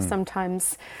apt. You know,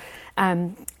 sometimes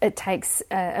it takes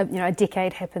a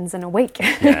decade happens in a week,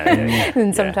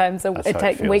 and sometimes a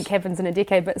week happens in a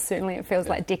decade. But certainly, it feels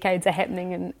like decades are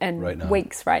happening in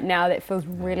weeks right now. That feels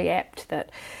really apt.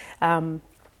 That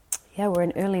we're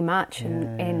in early March,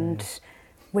 and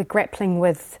we're grappling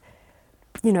with,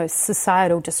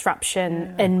 societal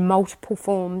disruption in multiple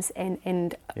forms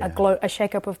and a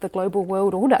shake-up of the global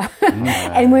world order.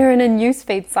 And we're in a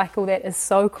newsfeed cycle that is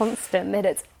so constant that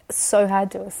it's so hard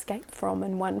to escape from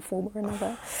in one form or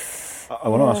another. I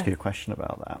want to ask you a question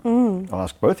about that. I'll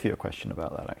ask both of you a question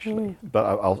about that, actually. But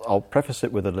I'll preface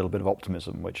it with a little bit of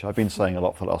optimism, which I've been saying a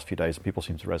lot for the last few days, and people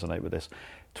seem to resonate with this.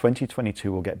 2022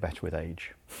 will get better with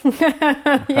age.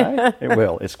 Okay? It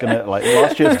will. It's going to,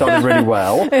 last year started really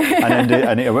well,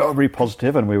 and it was really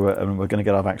positive, and we're going to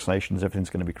get our vaccinations, everything's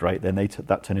going to be great. Then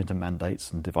that turned into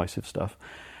mandates and divisive stuff.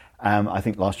 I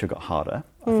think last year got harder.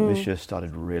 I think this year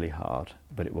started really hard,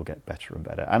 but it will get better and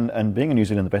better. And being in New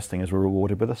Zealand, the best thing is we're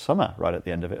rewarded with a summer right at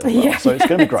the end of it as well. So it's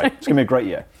going to be great. It's going to be a great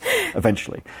year,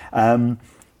 eventually.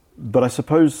 But I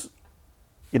suppose,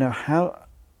 how,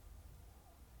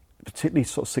 particularly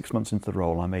sort of 6 months into the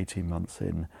role, I'm 18 months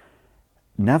in,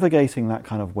 navigating that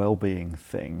kind of well-being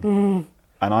thing.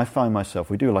 And I find myself,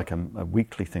 we do a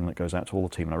weekly thing that goes out to all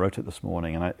the team, and I wrote it this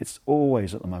morning, and it's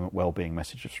always at the moment well-being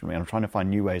messages from me. I'm trying to find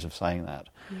new ways of saying that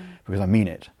because I mean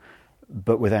it,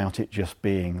 but without it just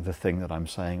being the thing that I'm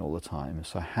saying all the time.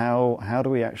 So how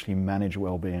do we actually manage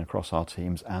well-being across our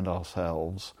teams and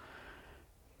ourselves?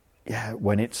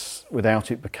 When it's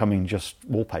without it becoming just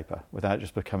wallpaper, without it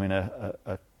just becoming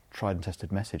a tried and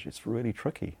tested message, it's really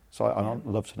tricky. So I'd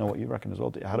love to know what you reckon as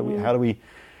well.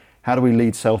 How do we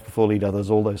lead self before lead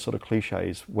others, all those sort of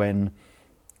cliches, when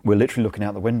we're literally looking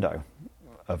out the window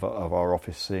of our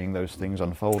office seeing those things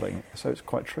unfolding? So it's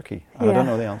quite tricky. And I don't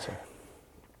know the answer.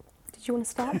 Did you want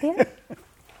to start there?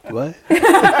 What? You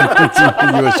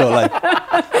were sort of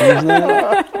there's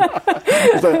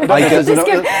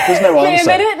no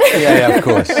answer. Yeah, of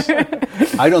course.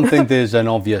 I don't think there's an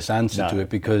obvious answer to it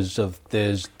because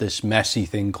there's this messy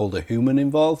thing called a human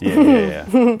involved. Yeah.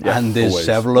 And there's always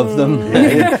several of them.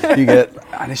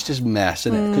 And it's just mess,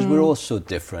 isn't it? Because we're all so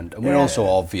different, and we're also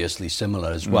obviously similar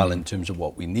as well in terms of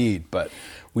what we need, but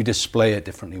we display it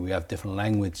differently. We have different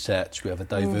language sets. We have a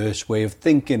diverse way of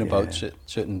thinking about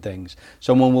certain things.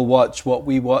 Someone will watch what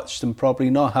we watched and probably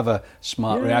not have a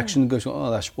smart reaction and go, oh,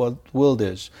 that's what the world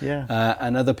is.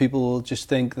 And other people will just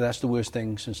think that's the worst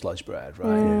thing since sliced bread,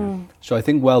 right? So I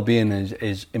think well-being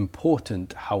is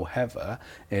important. However,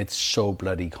 it's so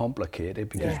bloody complicated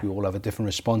because we all have a different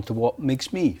response to what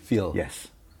makes me feel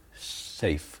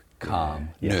safe, calm,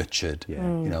 nurtured,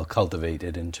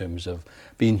 cultivated in terms of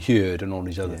being heard and all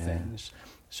these other things.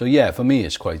 So for me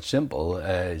it's quite simple.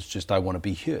 It's just I want to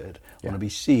be heard, I want to be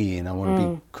seen, I want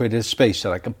to create a space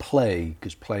that I can play,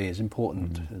 because play is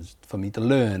important for me to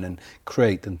learn and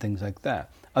create and things like that.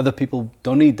 Other people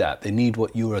don't need that. They need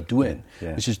what you are doing,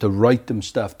 which is to write them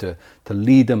stuff, to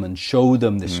lead them and show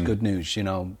them this good news,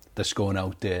 that's going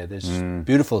out there. There's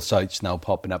beautiful sites now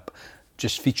popping up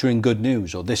just featuring good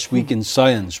news, or this week in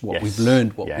science, what we've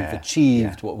learned, what we've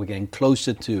achieved, what we're getting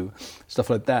closer to, stuff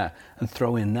like that, and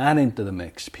throwing that into the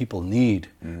mix. People need,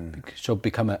 so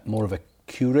become more of a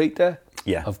curator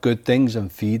of good things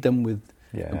and feed them with,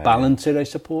 balance it, I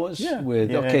suppose,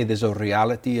 there's a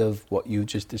reality of what you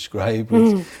just described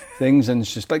with things, and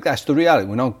it's just like, that's the reality.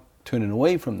 We're not turning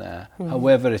away from that.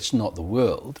 However, it's not the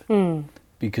world,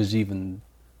 because even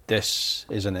this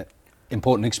isn't it.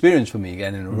 Important experience for me,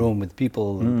 again, in a room with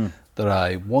people that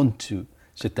I want to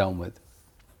sit down with,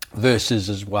 versus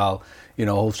as well,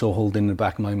 also holding in the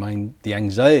back of my mind the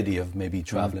anxiety of maybe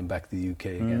travelling back to the UK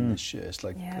again this year. It's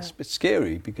like, it's a bit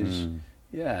scary because,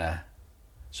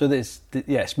 so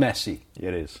it's messy.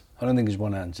 It is. I don't think there's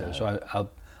one answer, so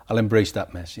I'll embrace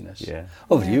that messiness.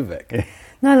 Over to you, Vic.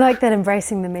 No, I like that,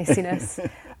 embracing the messiness.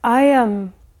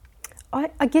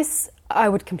 I guess I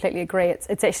would completely agree.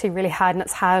 It's actually really hard, and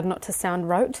it's hard not to sound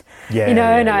rote.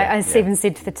 I even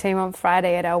said to the team on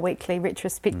Friday at our weekly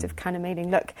retrospective kind of meeting,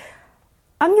 look,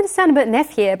 I'm going to sound a bit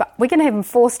naff here, but we're going to have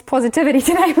enforced positivity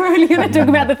today. We're only going to talk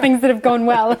about the things that have gone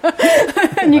well.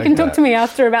 And you can talk to me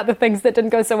after about the things that didn't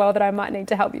go so well that I might need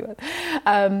to help you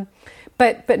with.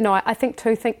 But no, I think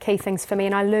two key things for me,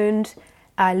 and I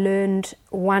learned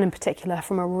one in particular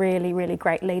from a really, really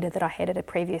great leader that I had at a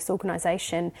previous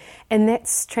organisation, and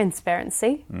that's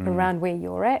transparency around where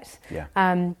you're at.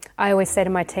 I always say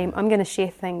to my team, I'm going to share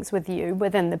things with you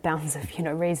within the bounds of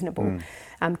reasonable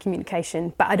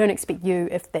communication, but I don't expect you,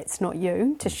 if that's not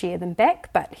you, to share them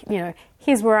back. But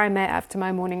here's where I'm at after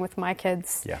my morning with my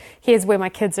kids. Here's where my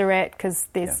kids are at because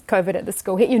there's COVID at the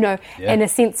school. And a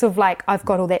sense of like, I've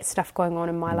got all that stuff going on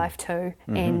in my life too,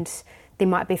 and there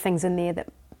might be things in there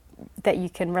that you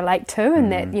can relate to,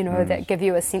 and that that give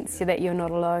you a sense that you're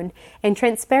not alone. And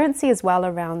transparency as well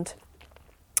around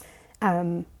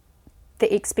the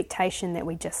expectation that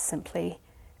we just simply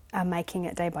are making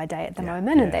it day by day at the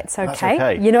moment, and that's okay. That's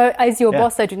okay. You know, as your Yeah.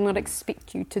 boss, I do not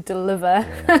expect you to deliver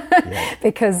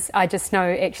because I just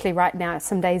know actually right now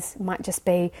some days might just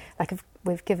be like if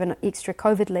we've given extra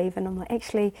COVID leave, and I'm like,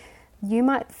 actually, you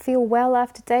might feel well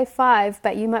after day 5,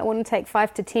 but you might want to take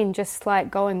 5 to 10, just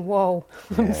like going, whoa,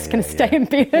 I'm just going to stay in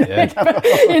bed,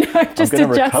 you know, just I'm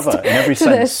gonna adjust recover in every to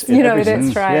sense, this, in you know, every that's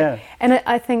sense, right. yeah. And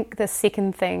I think the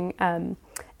second thing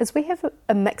is we have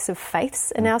a mix of faiths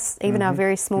in our, even our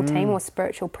very small team, or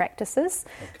spiritual practices.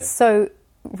 Okay. So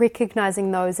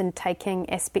recognising those and taking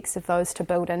aspects of those to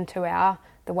build into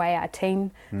the way our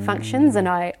team functions. And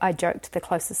I joked the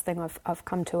closest thing I've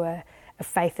come to a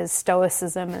faith is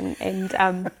stoicism, and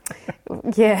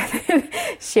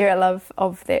share a love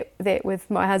of that with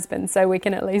my husband, so we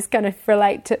can at least kind of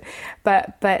relate to.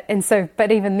 But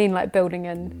even then, like building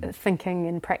in thinking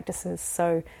and practices.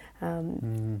 So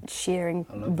sharing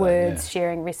words,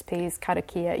 sharing recipes,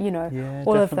 karakia, you know,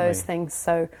 all of those definitely. things.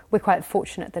 So we're quite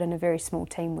fortunate that in a very small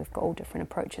team we've got all different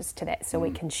approaches to that, so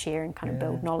we can share and kind of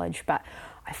build knowledge. But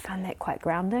I found that quite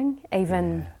grounding,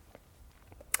 even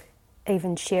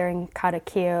sharing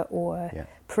karakia or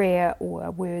prayer or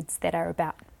words that are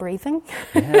about breathing.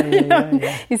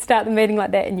 You start the meeting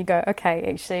like that and you go, okay,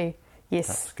 actually, yes,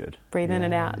 That's good. breathe in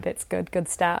and out, that's good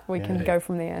start, we can go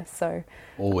from there. So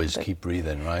Always keep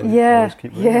breathing, right? Always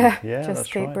keep breathing. just that's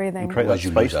keep right. breathing. And create that Otherwise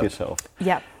you space lose for up. yourself.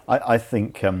 Yeah. I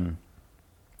think,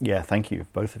 thank you,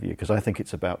 both of you, because I think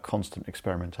it's about constant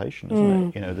experimentation, isn't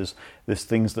it? You know, there's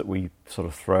things that we sort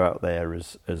of throw out there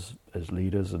as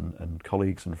leaders and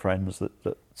colleagues and friends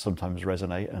that sometimes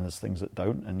resonate, and there's things that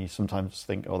don't, and you sometimes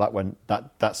think, oh,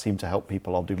 that seemed to help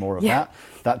people, I'll do more of that.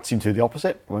 That seemed to do the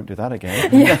opposite, won't do that again.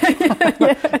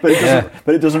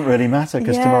 But it doesn't really matter,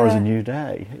 because tomorrow's a new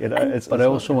day. You know, But I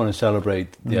also want to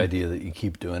celebrate the idea that you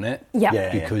keep doing it,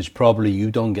 because probably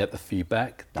you don't get the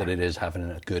feedback that it is having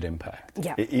a good impact.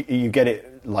 Yeah. You get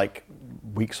it like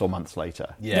weeks or months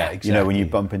later. Exactly. You know, when you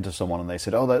bump into someone and they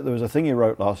said, "Oh, there was a thing you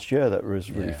wrote last year that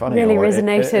was really funny, Really or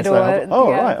resonated, it's or that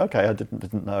right, okay, I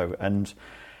didn't know." And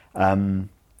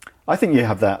I think you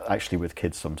have that actually with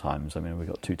kids sometimes. I mean, we've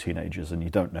got 2 teenagers, and you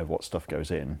don't know what stuff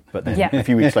goes in, but then a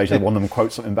few weeks later, one of them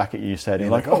quotes something back at you said, and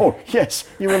you're like, "Oh, yes,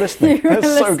 you were listening. That's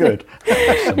so good."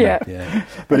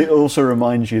 But it also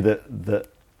reminds you that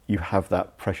you have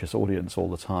that precious audience all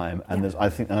the time, and I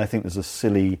think there's a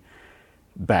silly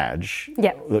badge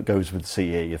that goes with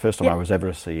CE. The first time I was ever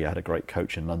a CE, I had a great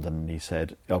coach in London, and he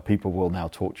said, "Oh, people will now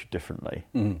talk to you differently."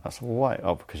 I said, "Well, why?"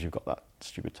 "Oh, because you've got that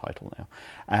stupid title now."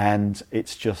 And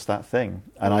it's just that thing.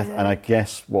 And I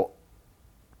guess what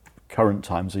current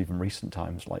times, even recent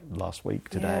times, like last week,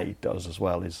 today, does as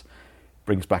well is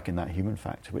brings back in that human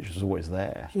factor, which is always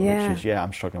there. Which is,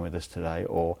 I'm struggling with this today,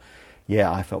 or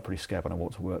I felt pretty scared when I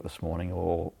walked to work this morning,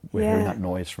 or we're hearing that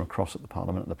noise from across at the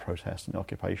Parliament, the protest and the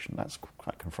occupation. That's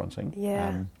quite confronting.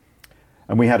 And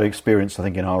we had an experience, I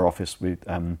think, in our office with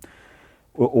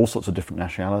all sorts of different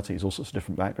nationalities, all sorts of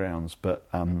different backgrounds, but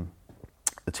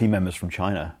the team members from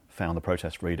China found the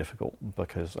protest really difficult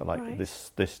because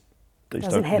this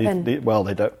doesn't happen. They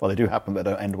do happen, but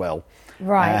they don't end well.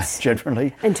 Right.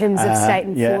 Generally. In terms of state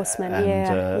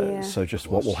enforcement, So just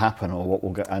what will happen or what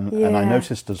will go. And I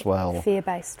noticed as well.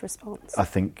 Fear-based response. I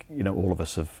think, all of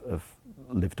us have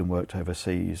lived and worked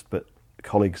overseas, but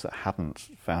colleagues that hadn't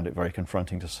found it very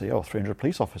confronting to see 300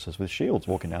 police officers with shields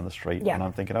walking down the street. And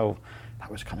I'm thinking, that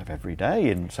was kind of every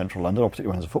day in central London, or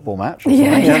particularly when there's a football match. Or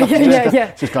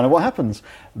It's just kind of what happens.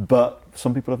 But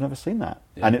some people have never seen that.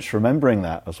 And it's remembering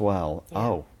that as well.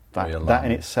 That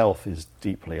in itself is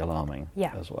deeply alarming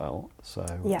as well. So,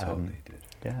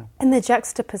 And the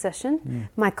juxtaposition,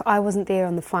 I wasn't there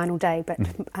on the final day, but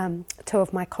 2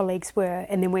 of my colleagues were,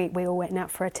 and then we all went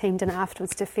out for a team dinner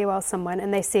afterwards to farewell someone,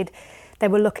 and they said they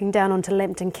were looking down onto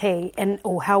Lambton Quay, and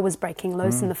all hell was breaking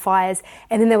loose in the fires,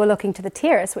 and then they were looking to the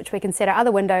terrace, which we can see at our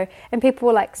other window, and people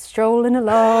were like strolling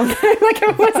along like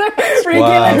it was a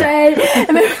regular day.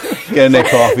 And getting their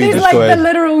coffee, there's just like going. the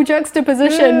literal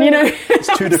juxtaposition,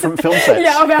 It's 2 different film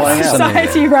sets. of our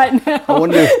society right now. I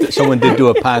wonder if someone did do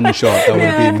a pan shot, that would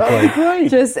have been quite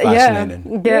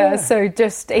fascinating. So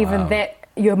just even that,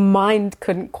 your mind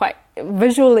couldn't quite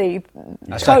visually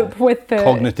cope with the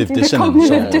cognitive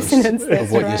dissonance,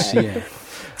 of what you're seeing.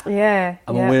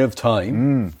 I'm aware of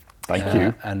time. Thank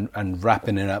you. And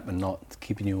wrapping it up and not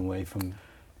keeping you away from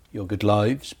your good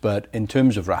lives. But in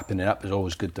terms of wrapping it up, it's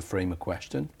always good to frame a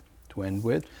question to end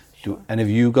with. And have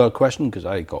you got a question? Because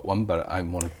I got one, but have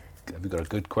you got a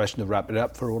good question to wrap it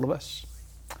up for all of us?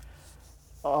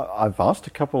 I've asked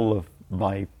a couple of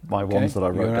my ones that I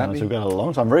wrote down, so we've got a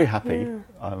long time. I'm very happy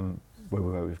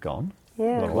where we've gone.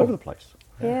 We're all over the place.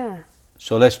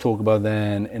 So let's talk about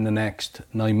then in the next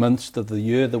 9 months of the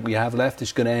year that we have left,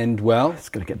 it's going to end well. It's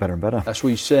going to get better and better. That's what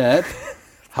you said.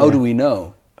 How do we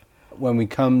know? When we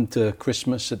come to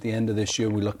Christmas at the end of this year,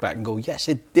 we look back and go, yes,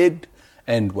 it did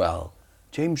end well.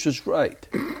 James was right.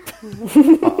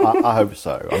 I hope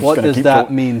so. What does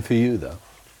that mean for you, though,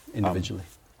 individually?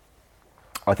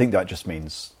 I think that just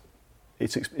means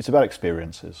it's about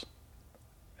experiences.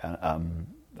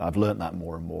 I've learned that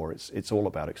more and more. It's all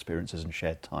about experiences and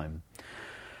shared time.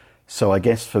 So I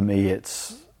guess for me,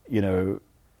 it's, from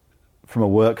a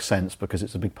work sense, because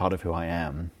it's a big part of who I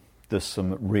am, there's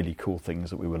some really cool things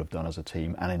that we will have done as a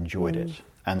team and enjoyed it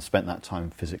and spent that time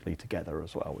physically together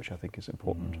as well, which I think is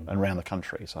important. And around the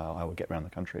country, so I would get around the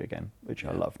country again, which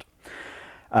I loved.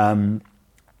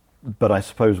 But I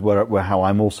suppose where how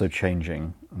I'm also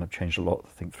changing, and I've changed a lot,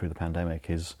 I think, through the pandemic,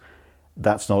 is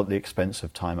that's not at the expense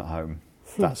of time at home.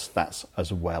 That's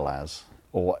as well as,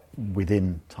 or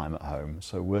within time at home.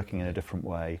 So working in a different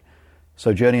way.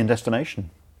 So journey and destination,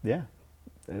 they're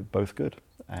both good.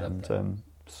 And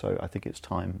so I think it's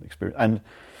time, experience.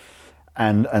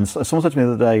 And someone said to me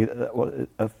the other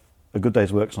day, a good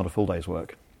day's work is not a full day's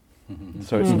work.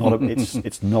 So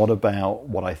it's not about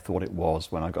what I thought it was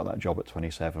when I got that job at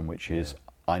 27, which is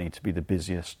I need to be the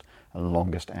busiest and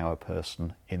longest hour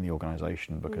person in the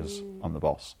organisation because I'm the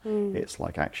boss. It's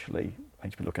like, actually, I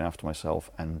need to be looking after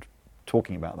myself and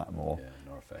talking about that more.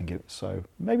 So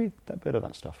maybe a bit of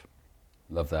that stuff.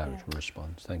 Love that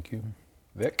response. Thank you.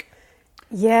 Vic?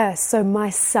 Yeah, so my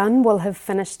son will have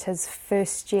finished his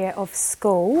first year of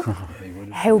school.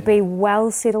 He'll be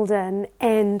well settled in,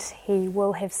 and he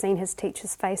will have seen his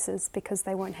teachers' faces because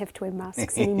they won't have to wear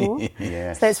masks anymore.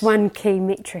 Yes. So that's one key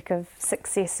metric of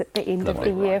success at the end of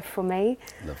the year for me.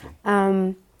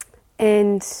 Lovely.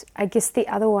 And I guess the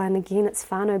other one, again, it's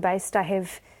whānau based. I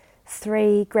have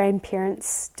 3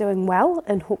 grandparents doing well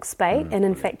in Hawke's Bay, and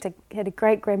in fact I had a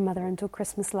great-grandmother until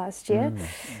Christmas last year,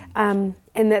 and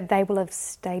that they will have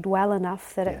stayed well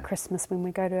enough that at Christmas, when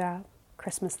we go to our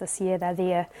Christmas this year, they're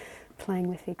there playing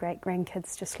with their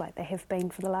great-grandkids just like they have been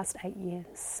for the last 8 years.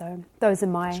 So those are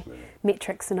my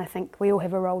metrics, and I think we all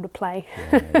have a role to play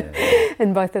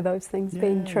in both of those things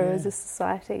being true as a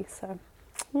society. So,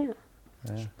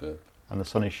 And the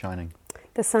sun is shining.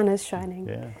 The sun is shining.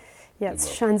 Yeah. It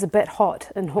shines a bit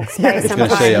hot in Hawke's Bay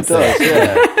sometimes. It does,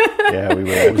 we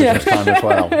were at Christmas time as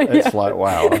well. It's like,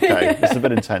 wow, okay, it's a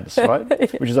bit intense, right?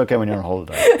 Which is okay when you're on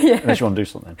holiday, unless you want to do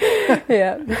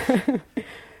something.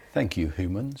 Thank you,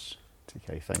 humans.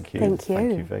 Okay, thank you. Thank you.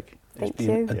 Thank you, Vic. Thank It's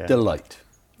been you. a delight.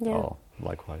 Oh,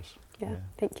 likewise.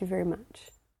 Thank you very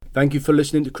much. Thank you for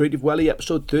listening to Creative Welly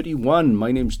episode 31.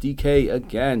 My name's DK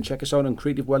again. Check us out on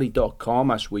creativewelly.com.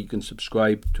 That's where you can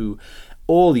subscribe to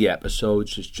all the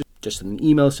episodes. It's just an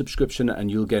email subscription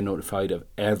and you'll get notified of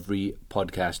every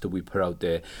podcast that we put out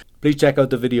there. Please check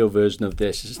out the video version of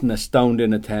this. It's an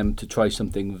astounding attempt to try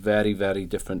something very, very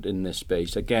different in this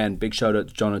space. Again, big shout out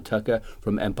to John Tucker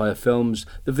from Empire Films,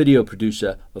 the video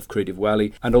producer of Creative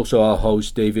Welly, and also our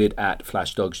host David at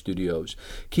Flashdog Studios.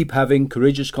 Keep having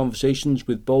courageous conversations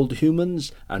with bold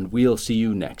humans, and we'll see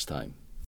you next time.